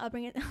 Oh yeah, I'll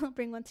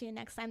bring one to you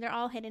next time. They're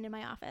all hidden in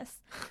my office.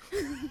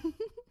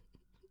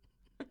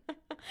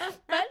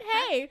 But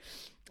hey,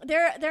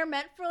 they're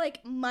meant for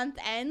like month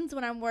ends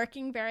when I'm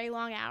working very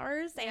long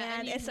hours,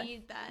 and you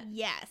need that.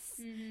 Yes,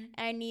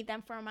 I need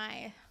them for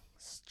my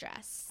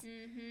stress,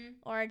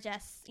 or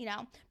just,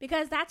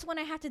 because that's when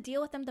I have to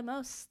deal with them the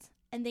most,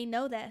 and they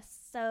know this,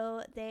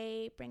 so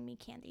they bring me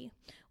candy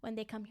when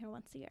they come here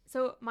once a year.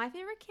 So my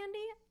favorite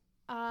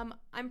candy,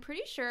 I'm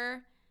pretty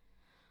sure,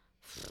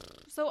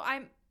 so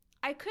I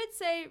could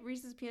say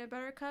Reese's Peanut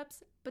Butter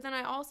Cups, but then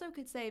I also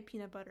could say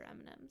peanut butter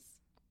M&Ms.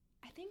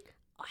 I think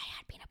I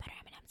had peanut butter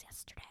M&Ms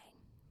yesterday.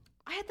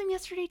 I had them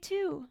yesterday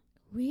too.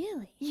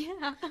 Really?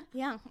 Yeah.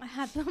 Yeah, I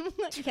had them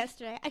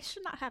yesterday. I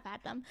should not have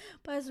had them,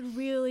 but I was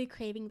really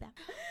craving them.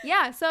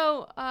 Yeah,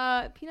 so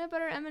peanut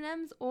butter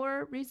M&Ms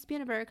or Reese's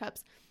Peanut Butter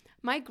Cups.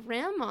 My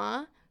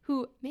grandma,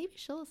 who maybe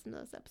she'll listen to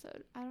this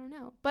episode, I don't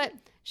know, but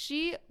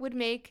she would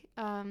make,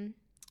 do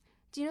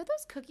you know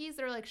those cookies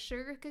that are like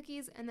sugar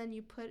cookies and then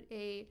you put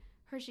a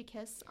Hershey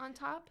Kiss on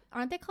top?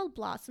 Aren't they called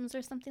Blossoms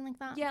or something like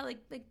that? Yeah, like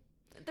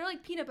they're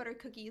like peanut butter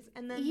cookies,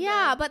 and then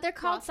but they're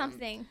called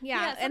something.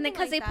 Yeah, and then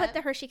because they put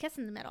the Hershey Kiss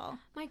in the middle.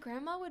 My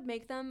grandma would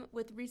make them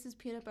with Reese's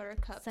Peanut Butter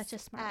Cups. Such a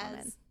smart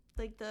woman.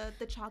 Like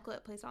the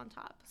chocolate placed on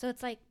top. So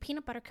it's like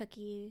peanut butter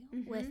cookie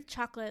with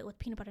chocolate with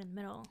peanut butter in the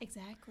middle.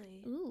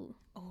 Exactly. Ooh.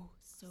 Oh,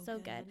 so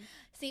good.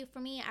 See, for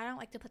me, I don't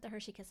like to put the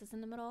Hershey Kisses in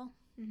the middle,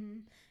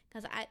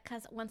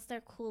 because once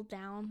they're cooled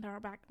down, they're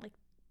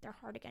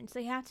hard again. So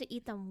you have to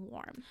eat them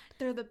warm.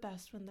 They're the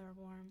best when they're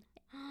warm.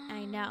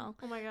 I know.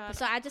 Oh my god.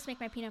 So I just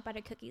make my peanut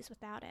butter cookies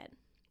without it.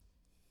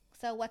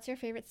 So what's your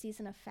favorite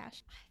season of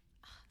fashion?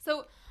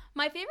 So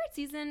my favorite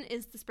season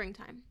is the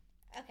springtime.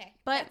 Okay.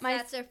 But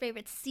that's your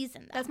favorite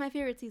season, though. That's my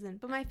favorite season.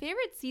 But my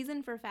favorite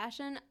season for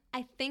fashion,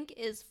 I think,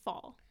 is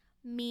fall.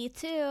 Me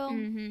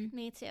too.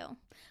 Me too.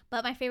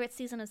 But my favorite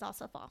season is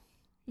also fall.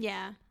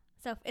 Yeah.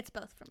 So it's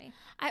both for me.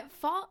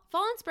 Fall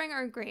and spring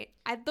are great.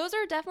 Those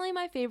are definitely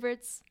my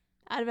favorites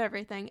out of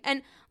everything.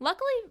 And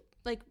luckily,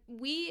 like,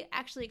 we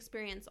actually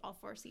experience all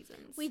 4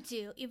 seasons. We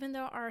do, even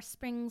though our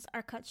springs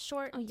are cut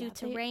short due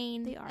to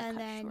rain. They are and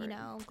cut then,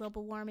 short.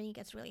 Global warming, it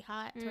gets really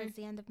hot towards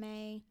the end of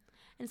May.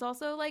 And it's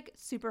also, like,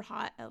 super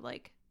hot at,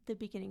 like, the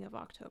beginning of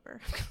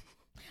October.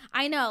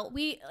 I know.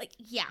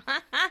 Yeah.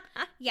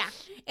 Yeah.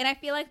 And I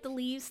feel like the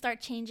leaves start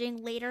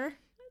changing later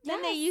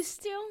than they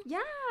used to.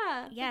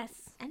 Yeah.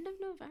 Yes. End of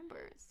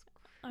November.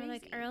 Or,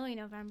 like, early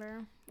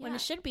November. When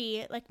it should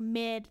be, like,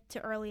 mid to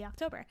early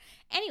October.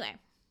 Anyway.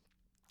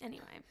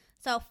 Anyway.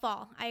 So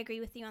fall. I agree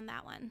with you on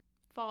that one.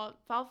 Fall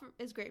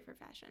is great for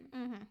fashion.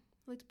 Mm-hmm.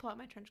 I like to pull out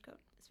my trench coat.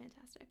 It's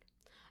fantastic.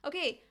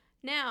 Okay,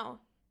 now,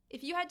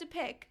 if you had to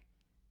pick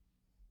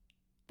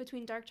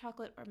between dark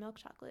chocolate or milk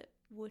chocolate,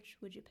 which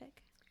would you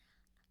pick?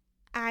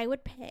 I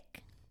would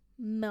pick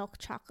milk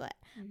chocolate,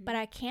 but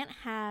I can't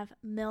have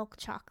milk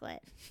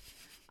chocolate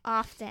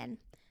often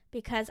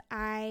because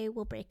I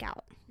will break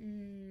out.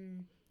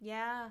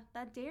 Yeah,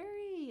 that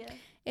dairy.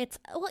 It's,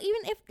 well,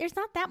 even if there's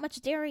not that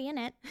much dairy in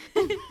it.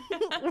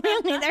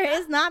 Really, there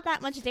is not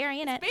that much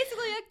dairy in it.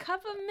 Basically a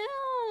cup of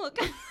milk.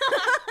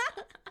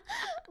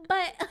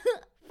 But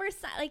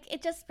like,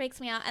 it just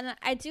breaks me out. And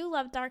I do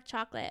love dark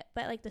chocolate,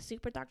 but like the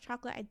super dark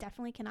chocolate, I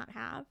definitely cannot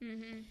have.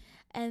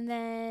 And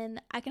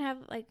then I can have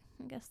like,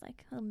 I guess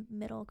like a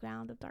middle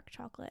ground of dark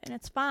chocolate, and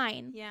it's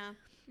fine. Yeah.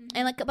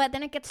 And like, but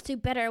then it gets too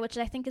bitter, which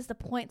I think is the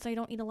point. So you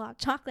don't eat a lot of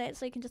chocolate,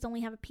 so you can just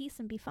only have a piece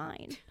and be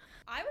fine.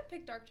 I would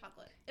pick dark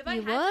chocolate. If You I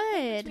had to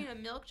pick would. between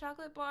a milk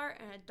chocolate bar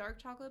and a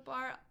dark chocolate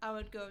bar, I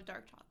would go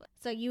dark chocolate.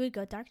 So you would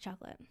go dark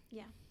chocolate.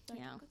 Yeah. Dark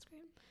Yeah. chocolate's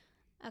great.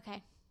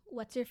 Okay.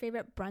 What's your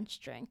favorite brunch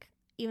drink?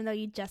 Even though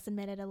you just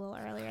admitted a little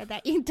earlier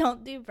that you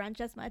don't do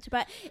brunch as much,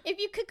 but if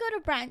you could go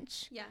to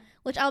brunch, Yeah.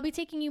 which I'll be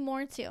taking you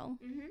more to,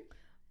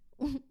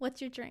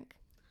 what's your drink?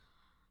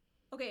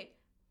 Okay,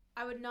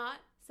 I would not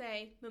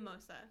say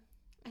mimosa.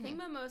 I think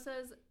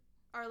mimosas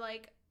are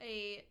like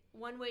a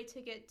one-way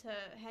ticket to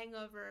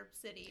Hangover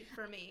City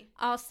for me.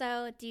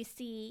 Also,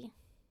 DC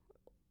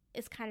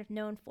is kind of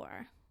known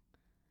for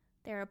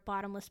their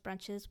bottomless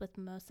brunches with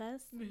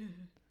mimosas.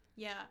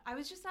 Yeah, I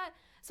was just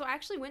so I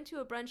actually went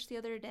to a brunch the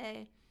other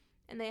day,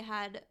 and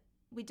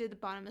we did the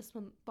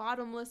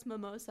bottomless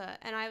mimosa,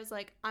 and I was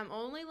like, I'm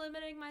only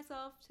limiting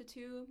myself to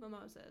 2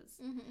 mimosas.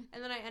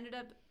 And then I ended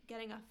up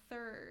getting a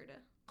third.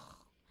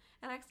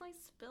 And I accidentally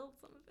spilled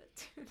some of it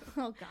too.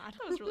 Oh, God.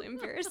 That was really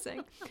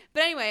embarrassing.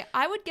 But anyway,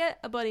 I would get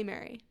a Bloody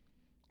Mary.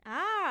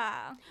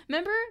 Ah.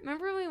 Remember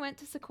when we went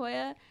to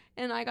Sequoia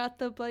and I got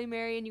the Bloody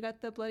Mary and you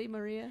got the Bloody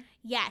Maria?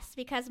 Yes,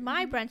 because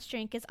my brunch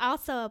drink is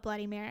also a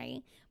Bloody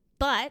Mary,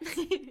 but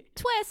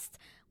twist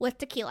with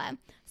tequila.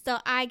 So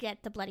I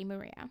get the Bloody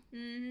Maria.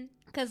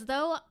 Because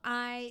though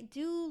I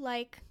do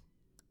like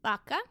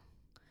vodka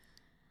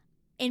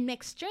in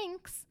mixed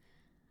drinks,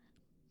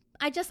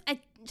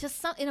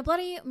 in a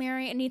Bloody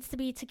Mary, it needs to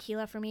be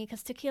tequila for me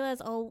because tequila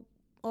is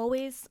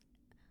always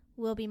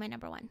will be my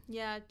number one.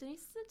 Yeah,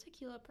 Denise is a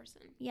tequila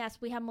person. Yes,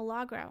 we have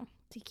Milagro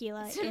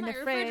tequila It's in my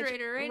the fridge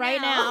refrigerator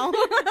right now.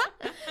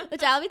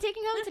 Which I'll be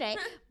taking home today.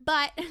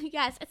 But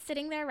yes, it's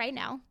sitting there right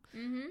now.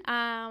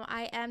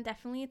 I am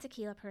definitely a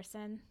tequila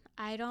person.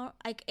 I don't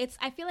like it's.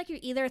 I feel like you're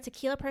either a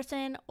tequila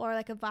person or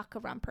like a vodka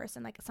rum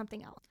person, like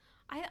something else.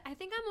 I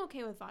think I'm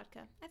okay with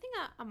vodka. I think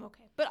I'm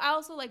okay. But I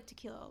also like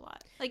tequila a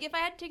lot. Like, if I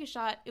had to take a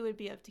shot, it would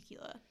be of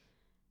tequila.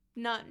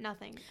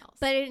 Nothing else.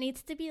 But it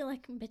needs to be,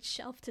 like,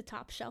 mid-shelf to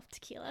top-shelf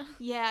tequila.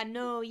 Yeah,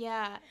 no,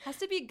 yeah. It has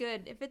to be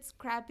good. If it's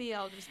crappy,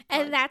 I'll just...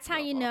 And that's how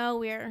you know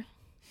we're,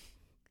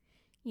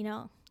 in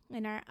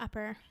our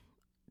upper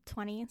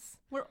 20s.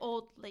 We're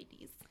old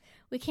ladies.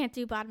 We can't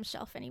do bottom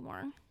shelf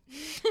anymore.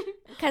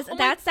 Because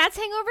that's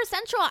Hangover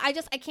Central. I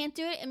can't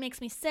do it. It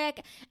makes me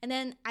sick. And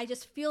then I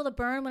just feel the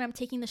burn when I'm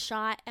taking the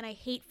shot, and I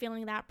hate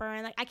feeling that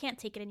burn. Like, I can't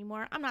take it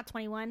anymore. I'm not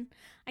 21.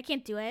 I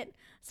can't do it.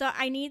 So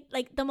I need,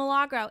 like, the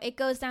Milagro. It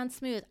goes down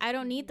smooth. I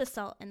don't need the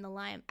salt and the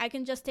lime. I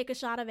can just take a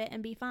shot of it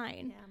and be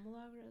fine. Yeah,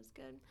 Milagro is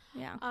good.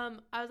 Yeah.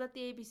 I was at the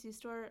ABC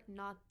store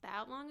not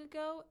that long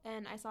ago,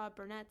 and I saw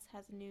Burnett's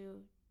has a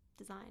new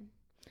design.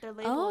 Their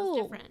label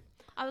is different.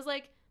 I was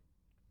like,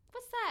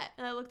 what's that?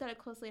 And I looked at it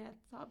closely and I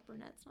saw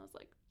Burnett's and I was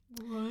like,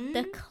 what?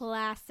 The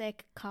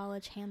classic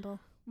college handle.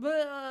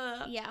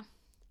 Blah. Yeah.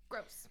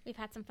 Gross. We've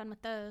had some fun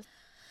with those.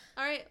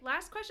 All right,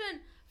 last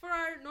question for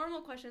our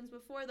normal questions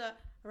before the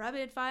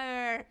rapid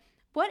fire.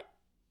 What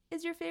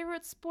is your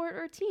favorite sport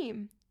or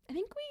team? I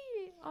think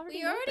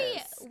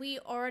we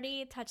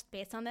already touched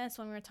base on this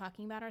when we were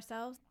talking about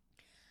ourselves.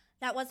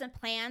 That wasn't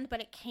planned, but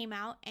it came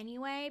out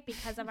anyway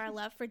because of our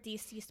love for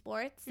DC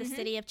sports, the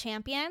City of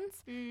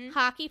Champions.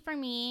 Hockey for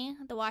me,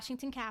 the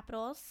Washington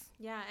Capitals.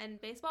 Yeah, and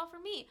baseball for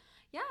me.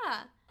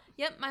 Yeah.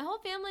 Yep, my whole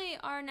family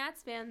are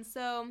Nats fans,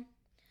 so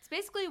it's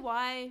basically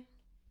why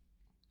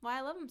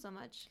I love them so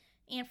much.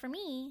 And for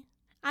me,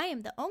 I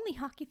am the only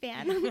hockey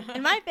fan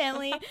in my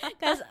family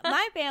because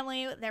my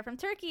family, they're from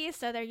Turkey,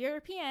 so they're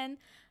European.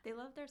 They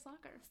love their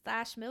soccer.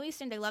 / Middle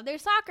Eastern. They love their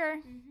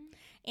soccer.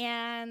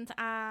 And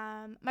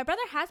my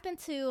brother has been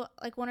to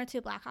like 1 or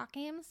 2 Blackhawk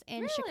games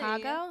in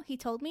Chicago. He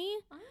told me.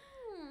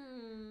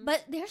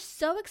 But they're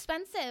so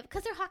expensive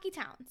because they're hockey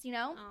towns,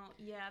 Oh,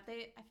 yeah.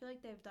 I feel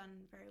like they've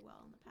done very well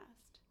in the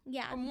past.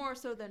 Yeah. Or more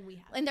so than we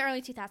have. In the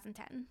early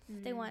 2010s.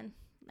 They won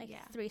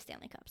 3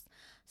 Stanley Cups.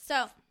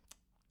 So,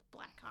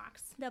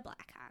 Blackhawks. The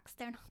Blackhawks.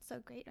 They're not so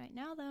great right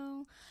now,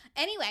 though.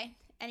 Anyway,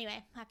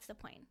 back to the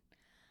point.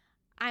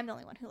 I'm the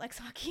only one who likes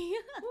hockey.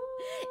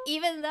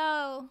 Even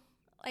though,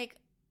 like,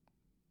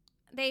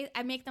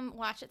 I make them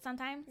watch it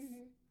sometimes.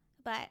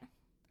 But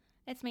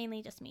it's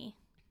mainly just me.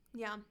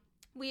 Yeah.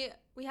 We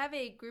have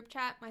a group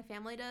chat, my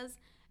family does,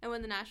 and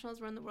when the Nationals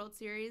won the World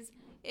Series,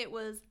 it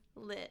was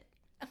lit.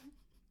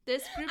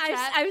 This group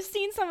chat, I've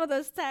seen some of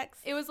those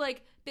texts. it was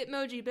like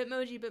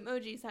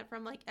Bitmoji sent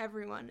from like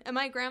everyone. And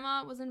my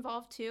grandma was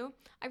involved too.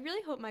 I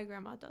really hope my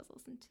grandma does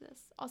listen to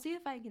this. I'll see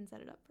if I can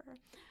set it up for her.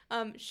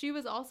 She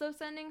was also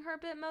sending her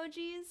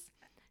Bitmojis.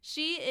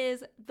 She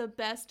is the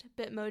best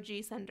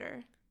Bitmoji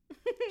sender.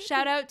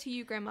 Shout out to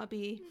you, Grandma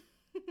B.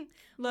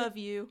 Love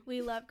you.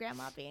 We love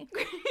Grandma B.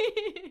 But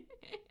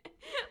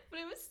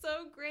it was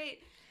so great.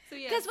 So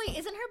yeah. Because wait,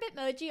 isn't her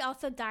Bitmoji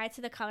also dyed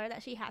to the color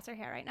that she has her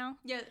hair right now?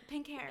 Yeah,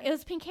 pink hair. It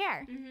was pink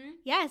hair. Mm-hmm.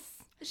 Yes.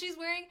 She's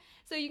wearing,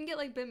 so you can get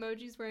like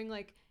Bitmojis wearing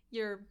like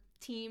your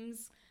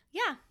team's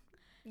Yeah.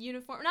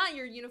 uniform, not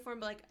your uniform,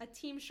 but like a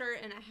team shirt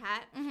and a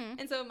hat. Mm-hmm.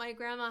 And so my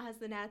grandma has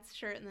the Nats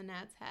shirt and the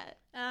Nats hat.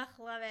 Ugh,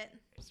 love it.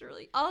 It's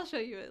really, I'll show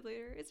you it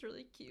later. It's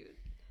really cute.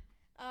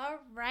 All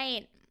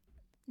right.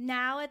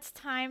 Now it's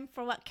time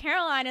for what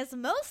Caroline is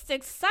most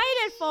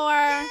excited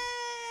for.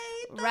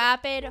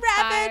 Rapid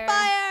fire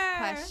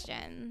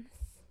questions.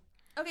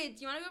 Okay,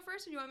 do you want to go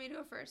first or do you want me to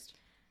go first?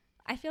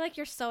 I feel like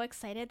you're so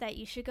excited that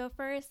you should go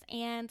first,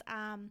 and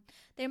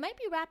there might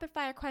be rapid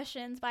fire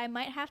questions, but I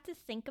might have to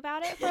think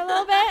about it for a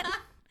little bit.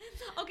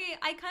 Okay,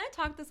 I kind of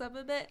talked this up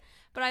a bit,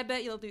 but I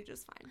bet you'll do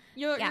just fine.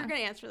 You're going to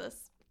answer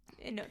this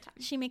in no time.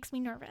 She makes me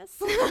nervous.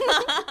 Sorry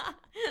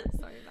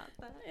about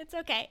that. It's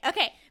okay.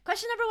 Okay,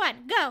 question number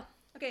 1, go.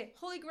 Okay,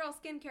 Holy Grail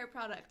skincare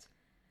product.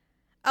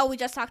 Oh, we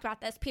just talked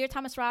about this. Peter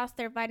Thomas Roth,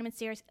 their vitamin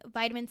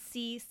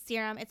C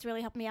serum. It's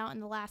really helped me out in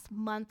the last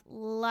month.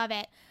 Love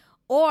it.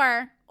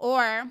 Or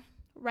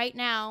right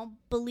now,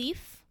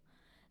 Belief,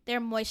 their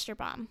moisture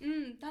bomb.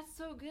 That's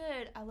so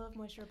good. I love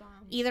Moisture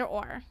Bomb. Either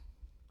or.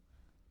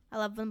 I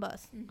love them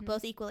both. Mm-hmm.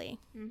 Both equally.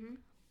 Mm-hmm.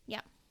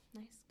 Yeah.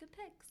 Nice. Good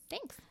picks.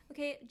 Thanks.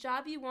 Okay,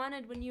 job you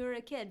wanted when you were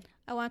a kid.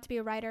 I want to be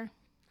a writer.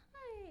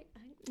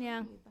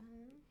 Yeah. believe that.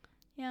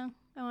 Yeah.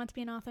 I want to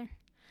be an author.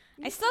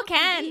 You I still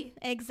can. be.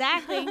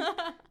 Exactly.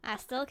 I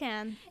still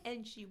can.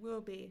 And she will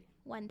be.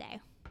 One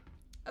day.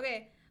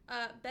 Okay,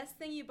 best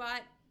thing you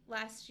bought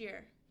last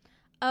year.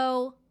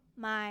 Oh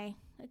my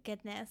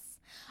goodness.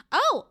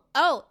 Oh,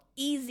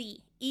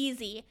 easy.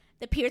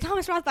 The Peter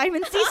Thomas Roth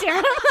vitamin C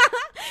serum.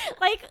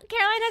 Like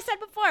Caroline has said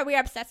before, we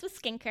are obsessed with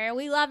skincare.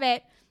 We love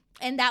it.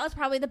 And that was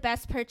probably the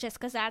best purchase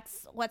because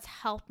that's what's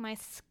helped my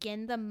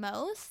skin the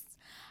most.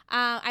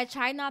 I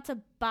tried not to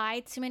buy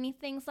too many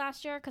things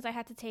last year because I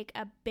had to take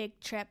a big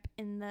trip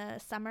in the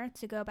summer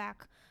to go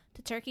back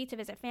to Turkey to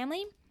visit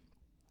family.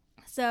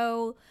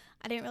 So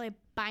I didn't really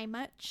buy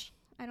much,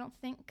 I don't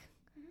think.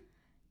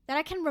 That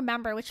I can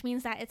remember, which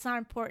means that it's not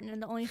important,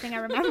 and the only thing I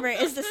remember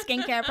is the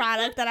skincare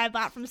product that I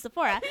bought from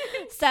Sephora.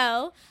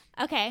 So,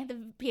 okay, the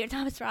Peter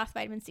Thomas Roth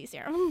vitamin C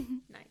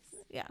serum.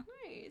 Nice. Yeah.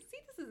 Nice. See,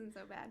 this isn't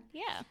so bad.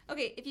 Yeah.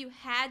 Okay, if you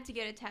had to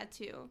get a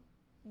tattoo,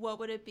 what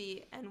would it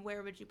be and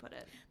where would you put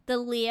it? The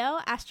Leo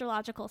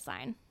astrological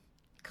sign.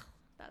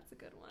 That's a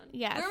good one.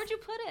 Yes. Where would you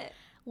put it?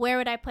 Where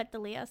would I put the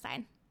Leo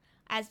sign?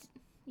 I'm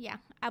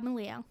a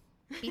Leo.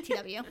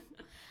 BTW.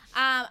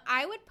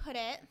 I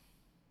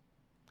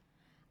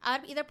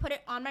would either put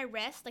it on my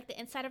wrist, like the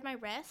inside of my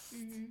wrist,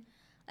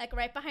 like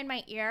right behind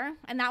my ear.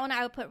 And that one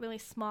I would put really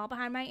small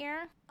behind my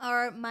ear.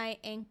 Or my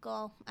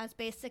ankle, as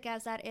basic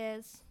as that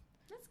is.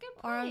 That's a good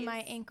place. Or on my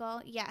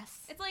ankle,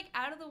 yes. It's like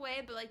out of the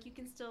way, but like you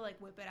can still like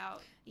whip it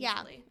out Yeah.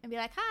 easily. And be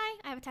like, hi,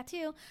 I have a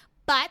tattoo.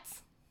 But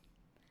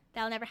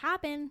that'll never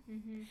happen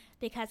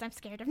because I'm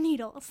scared of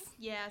needles.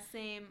 Yeah,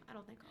 same. I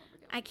don't think I'll ever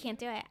get I can't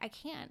do it. I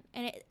can't.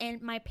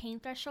 And my pain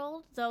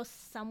threshold, though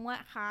somewhat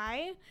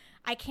high,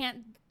 I can't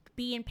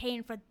be in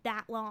pain for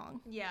that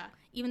long. Yeah.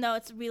 Even though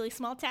it's a really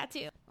small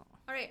tattoo.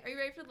 All right, are you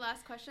ready for the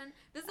last question?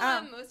 This is what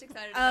I'm most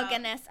excited Oh, about.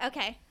 goodness.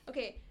 Okay.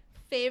 Okay,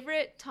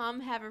 favorite Tom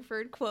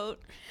Haverford quote.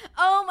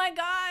 Oh, my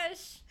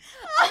gosh.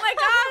 Oh, my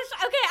gosh.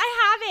 Okay, I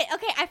have it.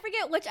 Okay, I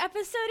forget which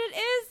episode it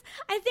is.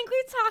 I think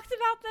we talked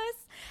about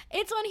this.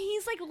 It's when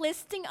he's, like,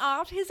 listing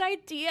off his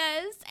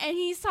ideas, and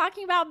he's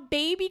talking about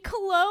baby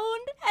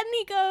cologne, and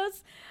he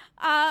goes,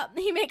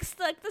 he makes,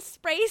 like, the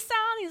spray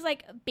sound. He's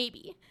like,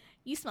 baby,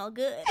 you smell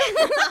good.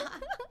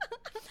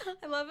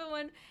 I love it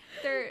when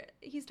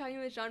he's talking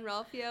with John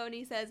Ralphio, and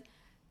he says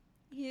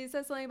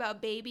something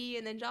about baby,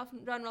 and then John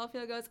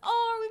Ralphio goes,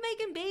 "Oh, are we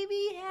making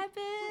baby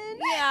happen?"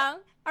 Yeah.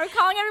 Are we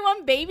calling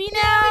everyone baby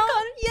now?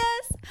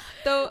 Yes.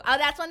 So, Oh,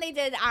 that's when they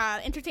did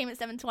Entertainment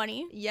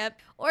 720. yep.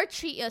 Or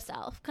Treat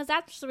Yourself, because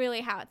that's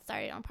really how it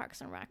started on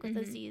Parks and Rec with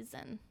Aziz.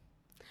 And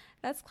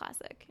That's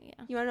classic. yeah.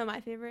 You want to know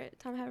my favorite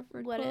Tom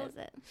Haverford What quote? is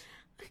it?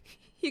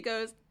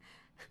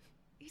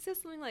 He says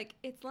something like,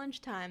 "It's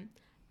lunchtime.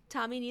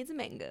 Tommy needs a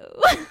mango."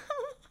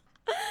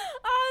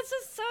 Oh, it's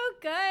just so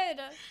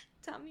good.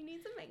 Tommy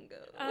needs a mango.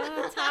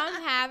 Oh, Tom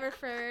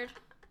Haverford.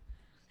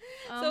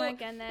 Oh, So, my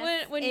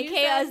goodness. when you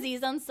AKA said-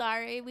 Aziz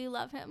Ansari. We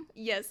love him.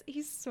 Yes,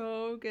 he's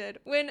so good.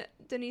 When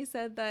Denise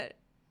said that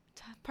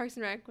Parks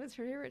and Rec was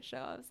her favorite show,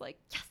 I was like,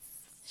 yes.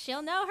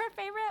 She'll know her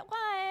favorite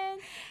one.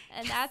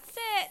 And that's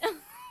it.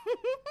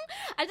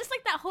 I just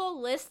like that whole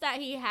list that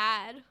he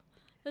had.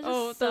 It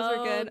was just Those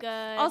were so good.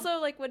 Also,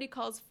 like what he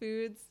calls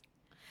foods.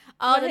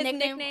 Oh, What the his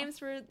nickname.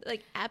 nicknames were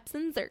like apps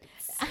and zerts.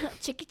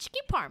 Chicky Chicky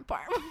Parm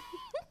Parm.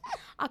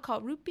 I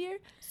call root beer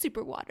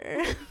super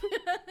water.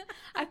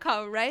 I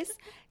call rice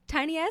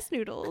tiny ass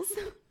noodles.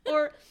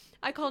 Or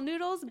I call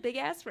noodles big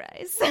ass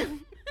rice.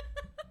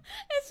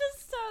 It's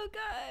just so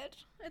good.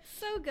 It's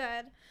so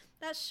good.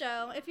 That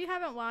show. If you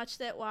haven't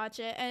watched it, watch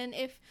it. And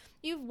if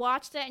you've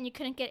watched it and you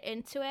couldn't get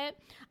into it,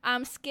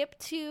 skip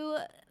to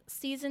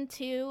season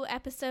 2,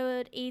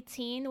 episode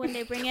 18, when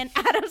they bring in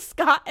Adam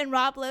Scott and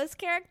Rob Lowe's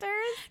characters.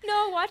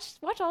 No, watch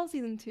all of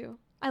season 2.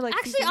 I like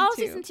Actually, season all of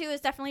 2. season 2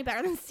 is definitely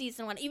better than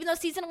season 1, even though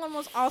season 1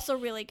 was also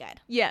really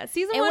good. Yeah,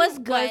 season It 1 was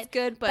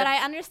good, but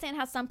I understand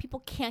how some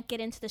people can't get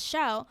into the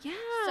show. yeah.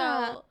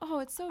 So,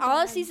 it's so all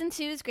good. of season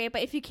 2 is great,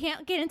 but if you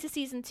can't get into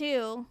season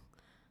 2,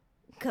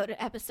 go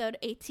to episode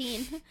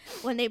 18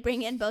 when they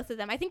bring in both of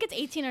them. I think it's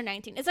 18 or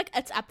 19. It's like,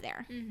 it's up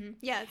there. Mm-hmm.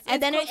 Yeah,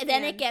 And then close to the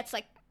it end. gets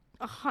like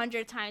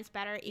 100 times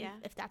better, Yeah.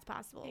 if that's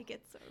possible. It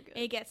gets so good.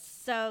 It gets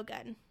so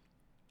good.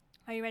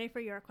 Are you ready for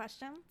your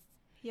questions?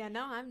 Yeah,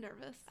 no, I'm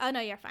nervous. Oh, no,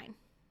 you're fine.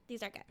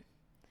 These are good.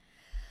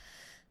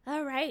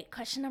 All right,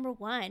 question number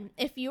 1.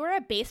 If you were a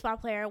baseball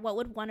player, what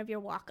would one of your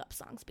walk-up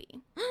songs be?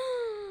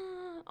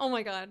 Oh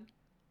my god.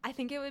 I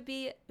think it would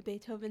be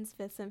Beethoven's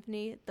Fifth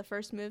Symphony, the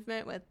first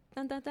movement with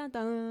dun dun dun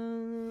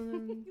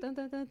dun dun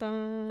dun dun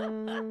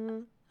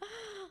dun.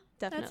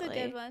 Definitely. That's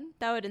a good one.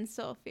 That would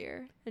instill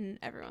fear in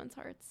everyone's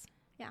hearts.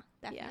 Yeah,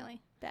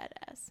 definitely.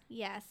 Badass.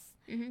 Yes.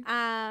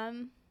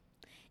 Mm-hmm.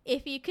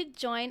 If you could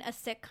join a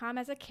sitcom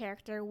as a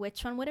character,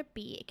 which one would it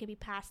be? It could be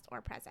past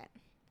or present.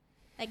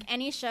 Like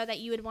any show that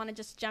you would want to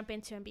just jump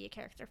into and be a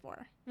character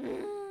for.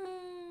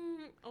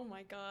 Oh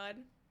my god.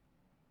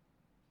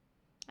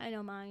 I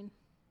know mine.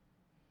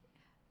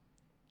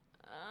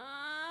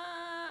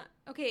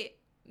 Okay,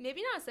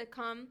 maybe not a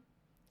sitcom,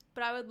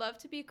 but I would love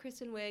to be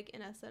Kristen Wiig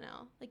in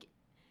SNL. Like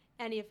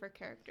any of her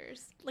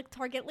characters. Like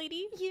Target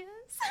Lady? Yes.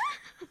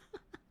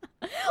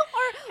 Or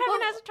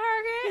Heaven as a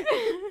target.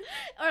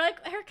 Or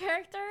like her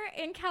character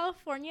in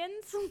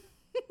Californians.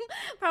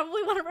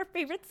 Probably one of our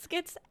favorite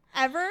skits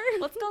ever.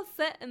 Let's go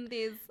sit in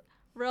these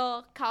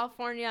real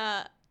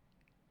California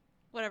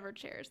whatever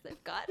chairs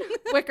they've got.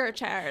 Wicker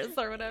chairs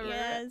or whatever.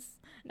 Yes.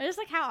 I just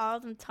like how all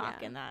of them talk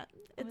Yeah. in that. Oh,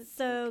 It's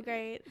so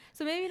great.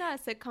 So maybe not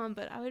a sitcom,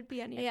 but I would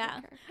be any of Yeah.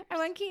 her characters. And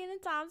when Kenan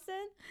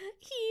Thompson,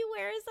 he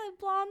wears a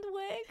blonde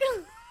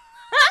wig.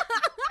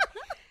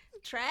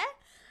 Tre?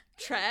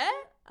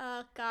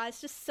 Oh, God.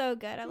 It's just so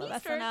good. I love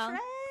Mr. SNL.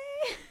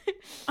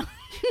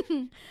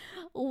 Tre.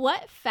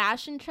 What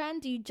fashion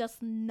trend do you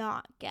just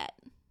not get?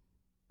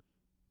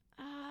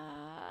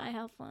 I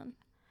have one.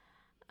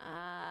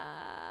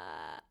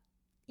 I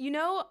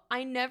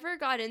never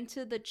got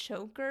into the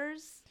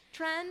chokers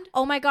trend.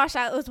 Oh my gosh,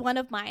 that was one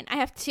of mine. I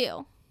have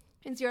 2.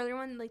 Is your other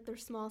one like their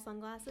small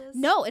sunglasses?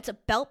 No, it's a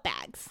belt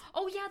bags.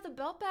 Oh yeah, the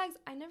belt bags.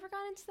 I never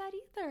got into that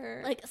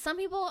either. Like some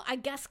people, I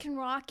guess, can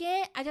rock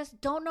it. I just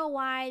don't know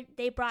why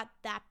they brought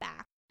that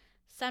back.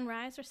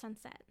 Sunrise or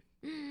sunset?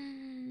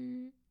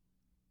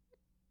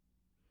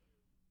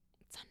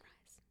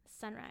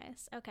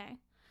 Sunrise. Okay.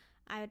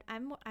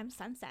 I'm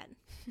sunset.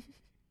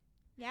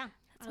 Yeah.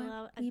 That's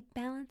why we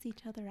balance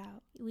each other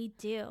out. We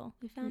do.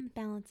 We found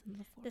balance in the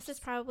force. This is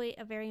probably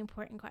a very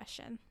important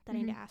question that I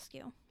need to ask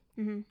you.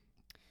 Mm-hmm.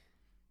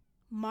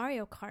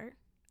 Mario Kart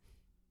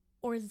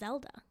or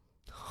Zelda?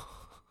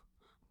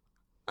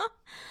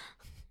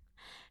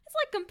 It's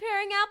like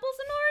comparing apples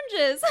and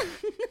oranges.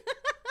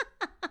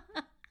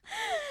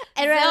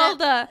 And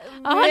Zelda.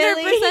 100%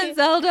 really?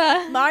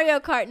 Zelda. Mario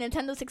Kart,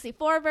 Nintendo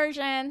 64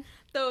 version.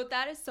 So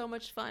that is so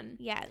much fun.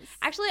 Yes.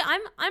 Actually,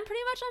 I'm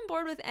pretty much on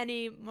board with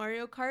any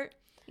Mario Kart.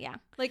 Yeah.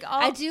 Like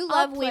I do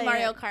love play Wii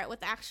Mario it. Kart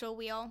with the actual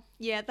wheel.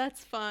 Yeah,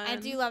 that's fun. I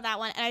do love that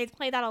one. And I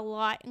played that a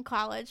lot in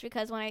college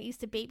because when I used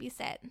to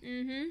babysit.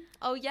 Mm-hmm.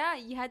 Oh, yeah,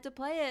 you had to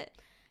play it.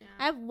 Yeah.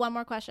 I have one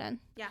more question.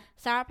 Yeah.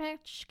 Sour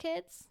Patch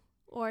Kids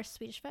or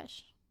Swedish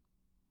Fish?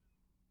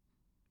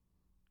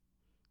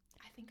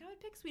 I think I would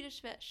pick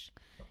Swedish Fish.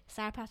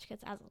 Sour Patch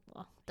Kids as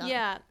well. Duh.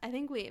 Yeah, I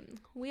think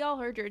we all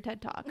heard your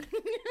TED Talk.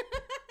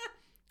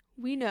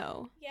 We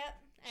know. Yep.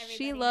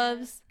 She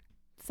loves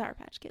Sour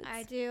Patch Kids.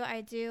 I do.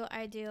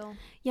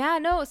 Yeah,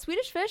 no,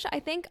 Swedish Fish, I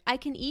think I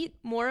can eat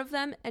more of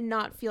them and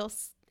not feel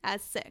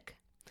as sick.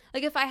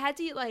 Like if I had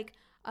to eat like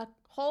a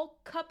whole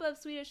cup of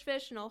Swedish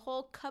Fish and a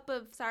whole cup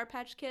of Sour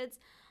Patch Kids,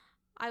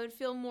 I would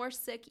feel more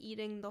sick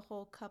eating the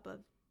whole cup of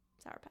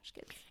Sour Patch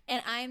Kids.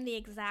 And I'm the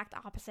exact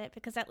opposite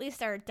because at least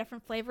there are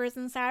different flavors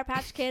in Sour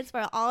Patch Kids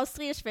where all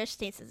Swedish Fish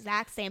tastes the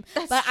exact same.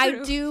 That's but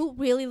true. I do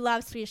really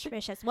love Swedish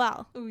Fish as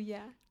well. Oh,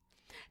 yeah.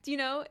 Do you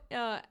know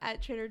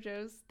at Trader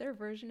Joe's, their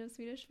version of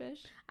Swedish Fish?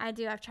 I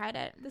do. I've tried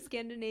it. The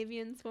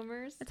Scandinavian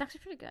swimmers. It's actually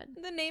pretty good.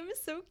 The name is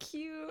so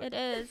cute. It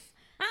is.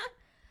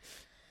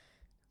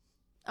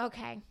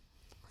 Okay.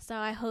 So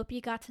I hope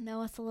you got to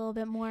know us a little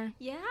bit more.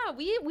 Yeah,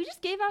 we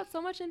just gave out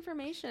so much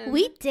information.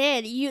 We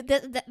did.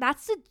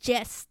 That's the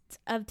gist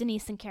of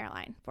Denise and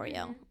Caroline for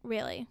you,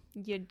 really.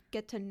 You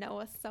get to know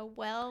us so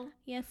well.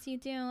 Yes, you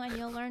do, and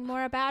you'll learn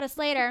more about us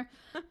later.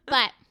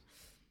 But,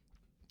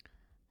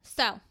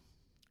 so,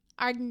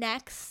 our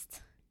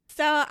next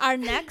So our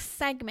next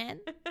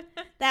segment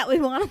that we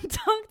want to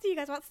talk to you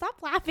guys about,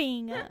 stop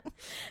laughing.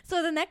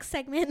 So the next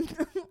segment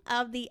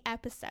of the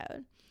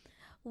episode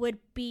would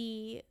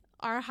be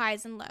our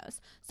highs and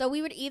lows. So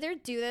we would either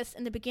do this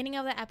in the beginning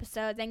of the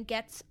episode, then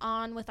get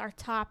on with our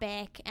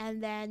topic,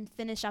 and then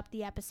finish up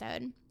the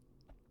episode.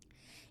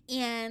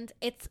 And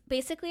it's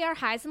basically our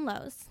highs and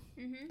lows.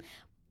 Mm-hmm.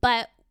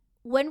 But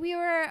when we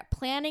were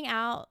planning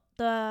out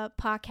the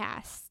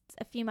podcast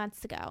a few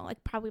months ago,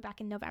 like probably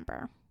back in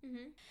November,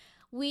 Mm-hmm.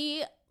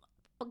 we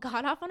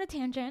got off on a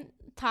tangent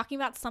talking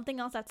about something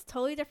else that's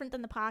totally different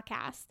than the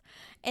podcast.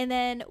 And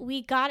then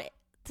we got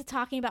to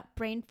talking about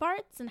brain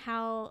farts and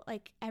how,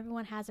 like,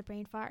 everyone has a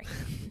brain fart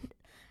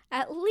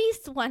at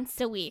least once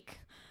a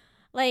week.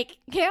 Like,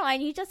 Caroline,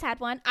 you just had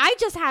one. I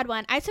just had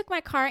one. I took my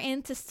car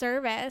into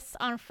service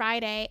on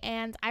Friday,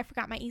 and I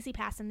forgot my Easy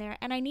Pass in there,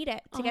 and I need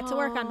it to get to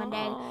work on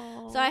Monday.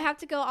 So I have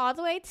to go all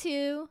the way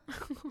to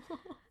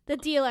the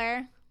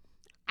dealer,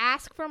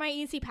 ask for my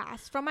Easy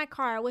Pass from my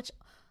car, which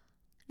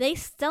they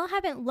still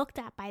haven't looked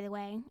at, by the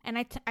way.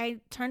 And I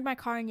turned my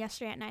car in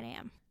yesterday at 9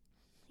 a.m.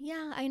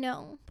 Yeah, I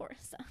know. Poor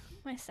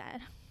my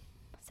sad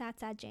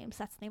James.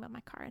 That's the name of my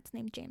car. It's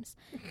named James.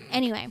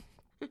 Anyway.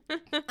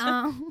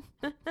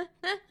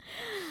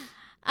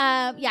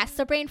 Yeah,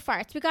 so brain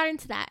farts. We got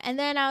into that. And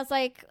then I was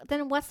like,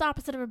 then what's the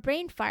opposite of a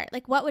brain fart?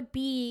 Like, what would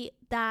be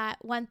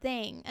that one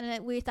thing? And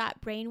then we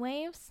thought brain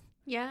waves.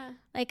 Yeah.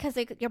 Like, because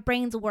like, your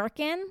brain's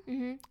working.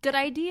 Mm-hmm. Good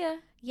idea.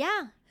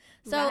 Yeah.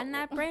 So Riding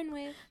that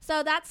brainwave.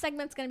 So that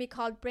segment's going to be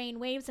called Brain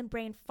Waves and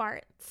Brain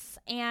Farts.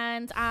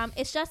 And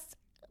it's just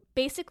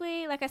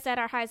basically, like I said,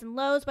 our highs and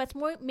lows, but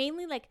it's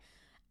mainly like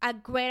a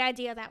great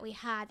idea that we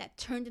had that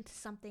turned into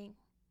something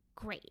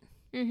great.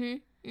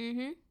 Mm-hmm.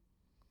 Mm-hmm.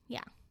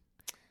 Yeah.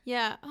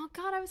 Yeah. Oh,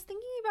 God, I was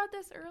thinking about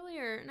this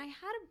earlier, and I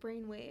had a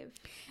brainwave.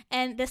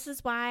 And this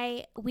is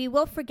why we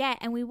will forget,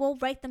 and we will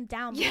write them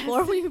down Yes.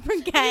 before we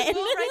forget.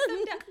 We'll write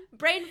them down.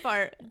 Brain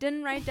fart.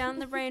 Didn't write down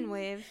the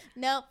brainwave.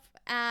 Nope.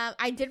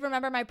 I did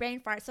remember my brain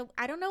fart, so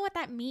I don't know what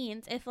that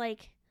means. If,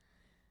 like,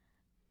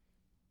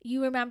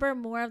 you remember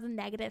more of the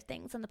negative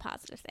things than the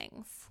positive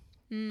things.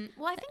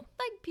 Well, I think,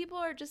 like, people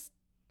are just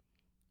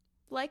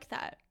like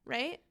that,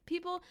 right?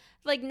 People,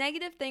 like,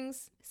 negative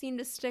things seem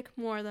to stick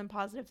more than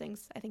positive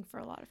things, I think, for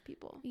a lot of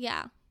people.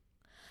 Yeah.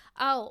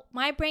 Oh,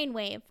 my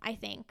brainwave, I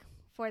think,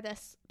 for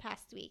this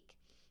past week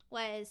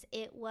was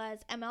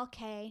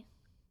MLK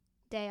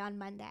Day on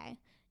Monday,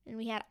 and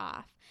we had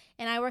off.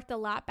 And I worked a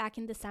lot back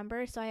in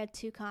December, so I had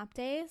 2 comp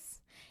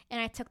days,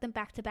 and I took them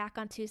back to back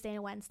on Tuesday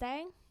and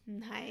Wednesday.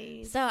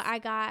 Nice. So I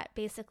got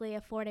basically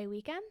a 4-day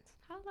weekend.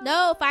 Hello.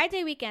 No,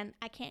 5-day weekend.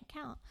 I can't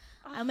count.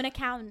 Oh. I'm an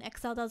accountant.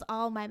 Excel does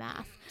all my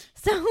math.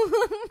 So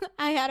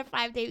I had a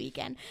 5-day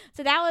weekend.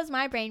 So that was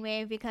my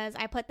brainwave because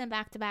I put them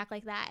back to back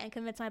like that and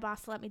convinced my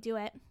boss to let me do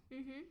it.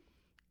 Mm-hmm.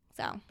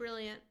 So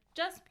Brilliant.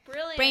 Just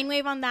brilliant.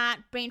 brainwave on that.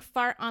 Brain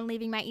fart on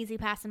leaving my Easy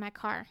Pass in my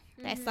car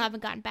that I still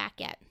haven't gotten back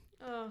yet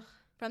Ugh.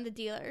 from the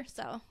dealer.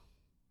 So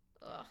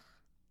Ugh.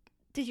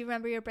 did you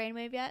remember your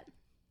brainwave yet?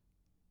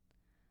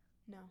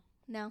 No.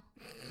 No.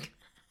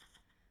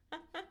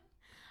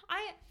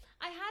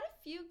 I had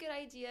a few good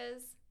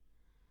ideas.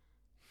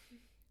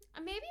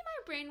 Maybe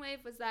my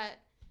brainwave was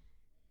that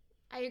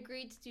I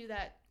agreed to do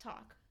that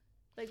talk,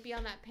 like be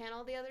on that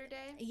panel the other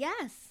day.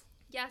 Yes.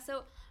 Yeah,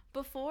 so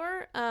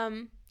before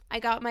I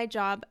got my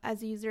job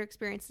as a user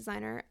experience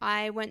designer,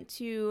 I went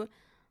to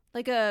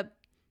like a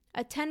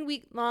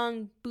 10-week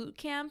long boot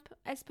camp,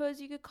 I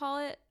suppose you could call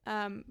it,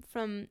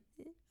 from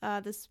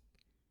this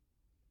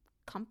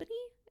company.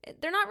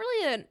 They're not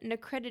really an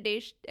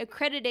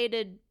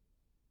accredited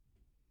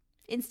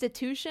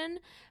institution,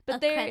 but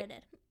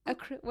Accredited.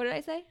 what did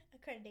I say?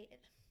 Accredited.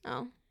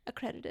 Oh,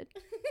 accredited.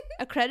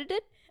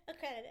 Accredited?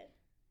 Accredited.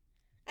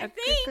 I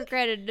think.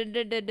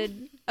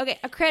 Accredited. Okay,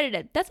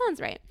 accredited. That sounds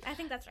right. I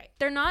think that's right.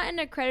 They're not an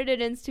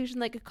accredited institution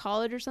like a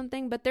college or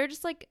something, but they're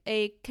just like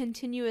a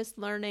continuous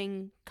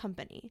learning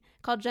company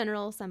called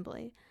General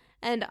Assembly.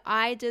 And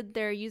I did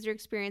their user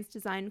experience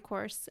design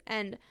course,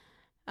 and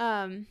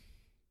I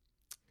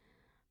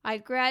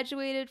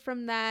graduated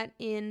from that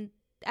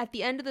at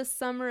the end of the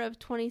summer of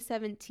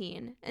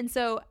 2017. And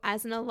so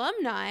as an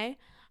alumni,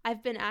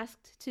 I've been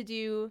asked to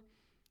do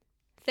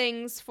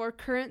things for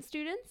current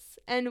students.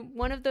 And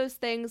one of those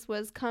things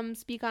was come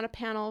speak on a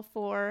panel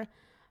for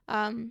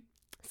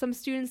some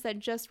students that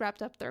just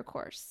wrapped up their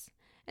course.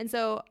 And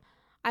so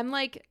I'm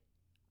like,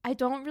 I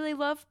don't really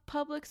love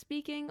public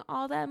speaking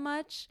all that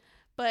much,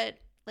 but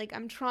like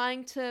I'm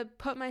trying to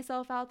put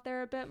myself out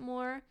there a bit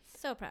more.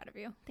 So proud of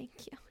you.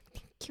 Thank you.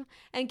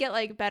 And get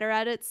like better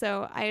at it.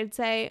 So I would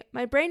say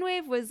my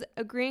brainwave was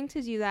agreeing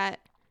to do that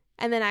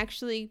and then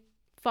actually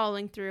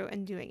following through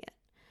and doing it.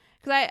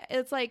 Because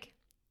it's like,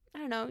 I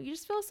don't know, you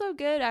just feel so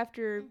good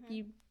after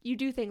you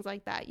do things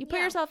like that. You put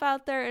yourself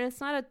out there and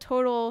it's not a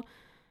total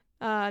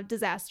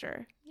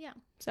disaster. Yeah.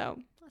 So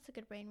That's a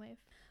good brainwave.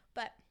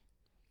 But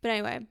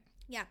anyway.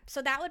 yeah,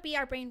 so that would be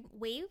our brain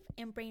wave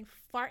and brain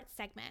fart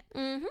segment.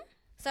 Mm-hmm.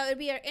 So it would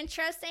be our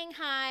interesting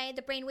high,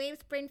 the brain waves,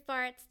 brain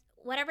farts,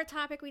 whatever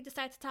topic we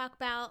decide to talk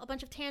about, a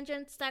bunch of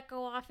tangents that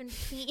go off in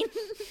between.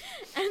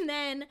 And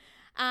then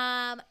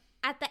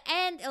at the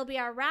end, it'll be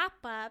our wrap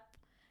up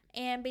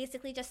and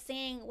basically just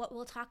saying what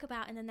we'll talk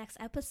about in the next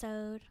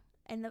episode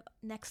in the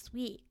next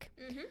week.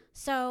 Mm-hmm.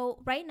 So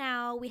right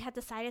now we had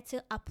decided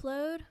to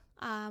upload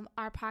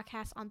our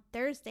podcast on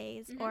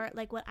Thursdays, or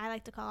like what I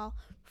like to call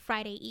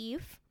Friday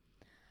Eve,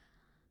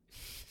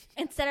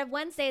 instead of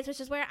Wednesdays,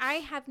 which is where I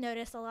have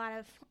noticed a lot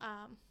of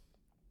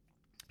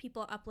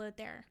people upload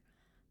their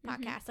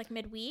podcasts like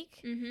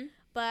midweek. Mm-hmm.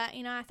 But,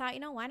 I thought,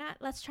 why not?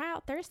 Let's try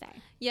out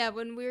Thursday. Yeah,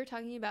 when we were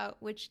talking about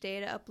which day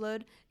to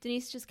upload,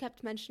 Denise just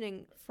kept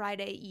mentioning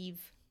Friday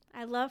Eve.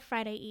 I love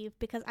Friday Eve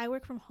because I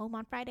work from home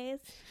on Fridays.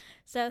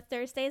 So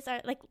Thursdays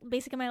are like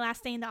basically my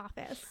last day in the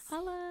office.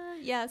 Hello.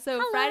 Yeah, so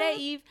Hello. Friday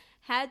Eve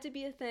had to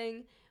be a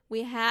thing.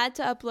 We had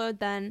to upload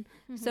then.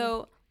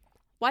 So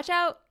watch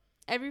out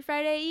every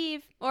Friday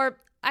Eve. Or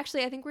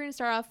actually, I think we're going to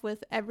start off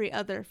with every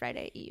other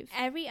Friday Eve.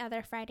 Every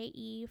other Friday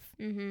Eve.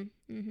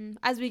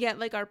 As we get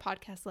like our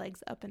podcast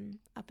legs up and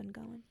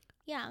going.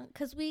 Yeah,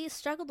 because we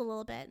struggled a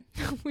little bit.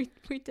 we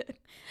did.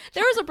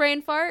 There was a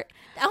brain fart.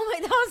 Oh my,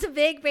 that was a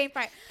big brain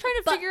fart. Trying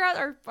to figure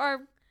out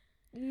our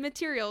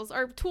materials,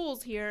 our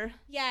tools here.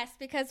 Yes,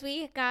 because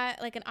we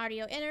got like an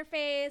audio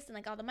interface and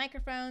like all the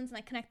microphones and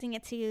like connecting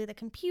it to the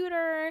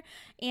computer,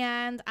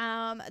 and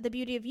the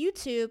beauty of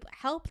YouTube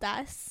helped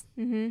us.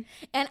 And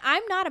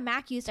I'm not a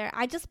Mac user.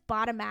 I just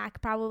bought a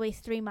Mac probably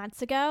 3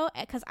 months ago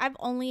because I've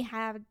only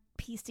had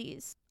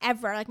PCs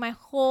ever, like my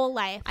whole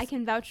life. I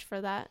can vouch for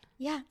that.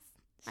 Yes.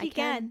 I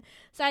can.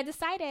 So I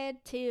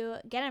decided to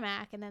get a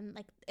Mac, and then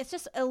like it's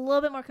just a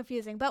little bit more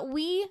confusing, but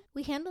we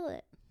handle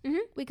it.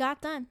 We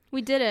got done.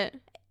 We did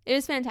it. It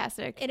is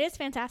fantastic. It is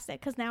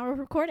fantastic because now we're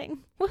recording.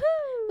 Woohoo!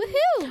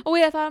 Woohoo! Oh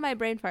wait, I thought of my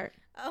brain fart.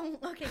 Oh,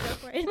 okay, go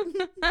for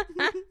it.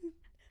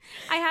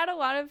 I had a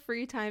lot of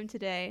free time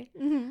today,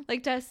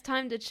 like just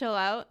time to chill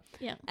out.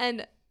 Yeah.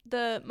 And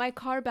my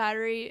car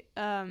battery,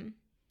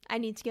 I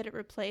need to get it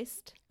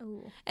replaced.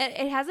 Ooh.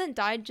 It hasn't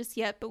died just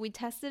yet, but we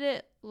tested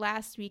it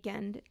last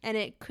weekend and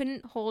it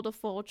couldn't hold a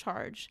full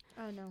charge.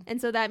 Oh no. And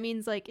so that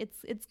means like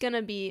it's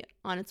gonna be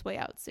on its way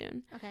out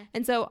soon. Okay.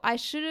 And so I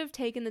should have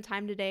taken the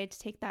time today to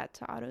take that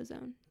to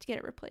AutoZone to get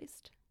it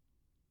replaced,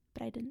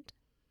 but I didn't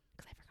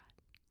because I forgot.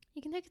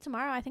 You can take it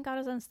tomorrow. I think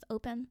AutoZone's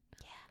open.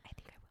 Yeah, I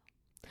think I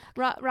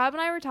will. Rob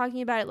and I were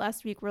talking about it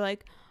last week. We're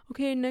like,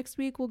 okay, next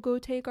week we'll go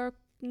take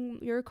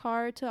your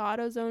car to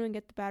AutoZone and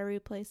get the battery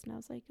replaced. And I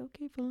was like,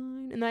 okay,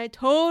 fine. And I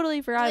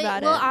totally forgot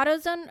about Will it.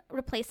 AutoZone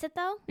replace it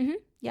though?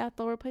 Yeah,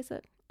 they'll replace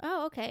it.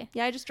 Oh, okay.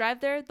 Yeah, I just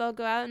drive there. They'll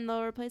go out and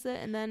they'll replace it,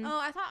 and then. Oh,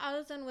 I thought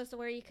AutoZone was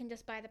where you can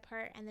just buy the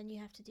part and then you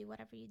have to do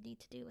whatever you need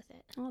to do with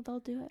it. Oh, they'll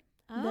do it.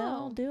 Oh.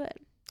 They'll do it.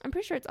 I'm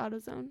pretty sure it's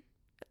AutoZone.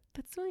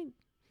 That's my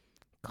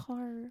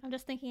car. I'm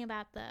just thinking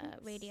about the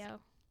radio.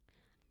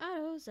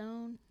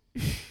 AutoZone.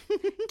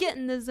 Get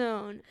in the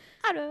zone.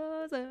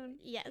 AutoZone.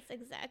 Yes,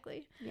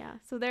 exactly. Yeah.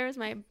 So there's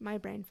my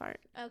brain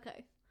fart.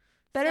 Okay.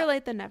 Better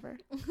late than never.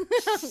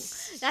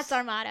 That's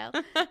our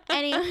motto.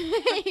 Anyway,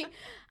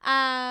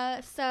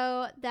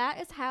 so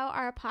that is how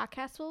our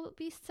podcast will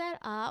be set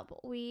up.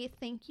 We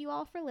thank you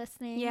all for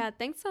listening. Yeah,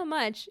 thanks so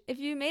much. If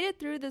you made it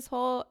through this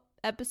whole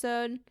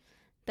episode,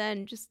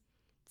 then just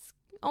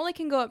only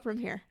can go up from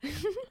here.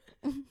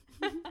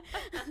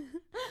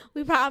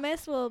 We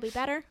promise we'll be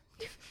better.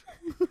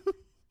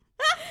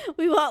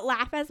 We won't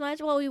laugh as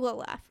much. Well, we will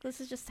laugh. This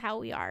is just how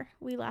we are.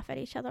 We laugh at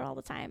each other all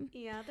the time.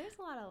 Yeah, there's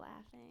a lot of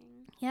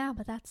laughing. Yeah,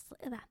 but that's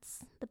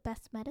the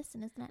best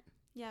medicine, isn't it?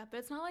 Yeah, but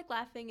it's not like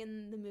laughing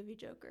in the movie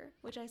Joker,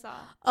 which I saw.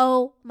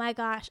 Oh my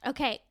gosh.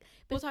 Okay.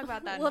 We'll talk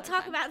about that. We'll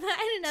talk about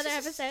that in another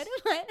episode.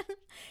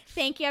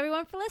 Thank you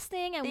everyone for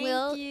listening, and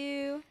we'll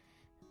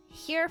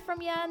hear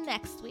from you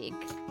next week.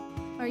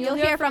 Or you'll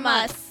hear from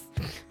us.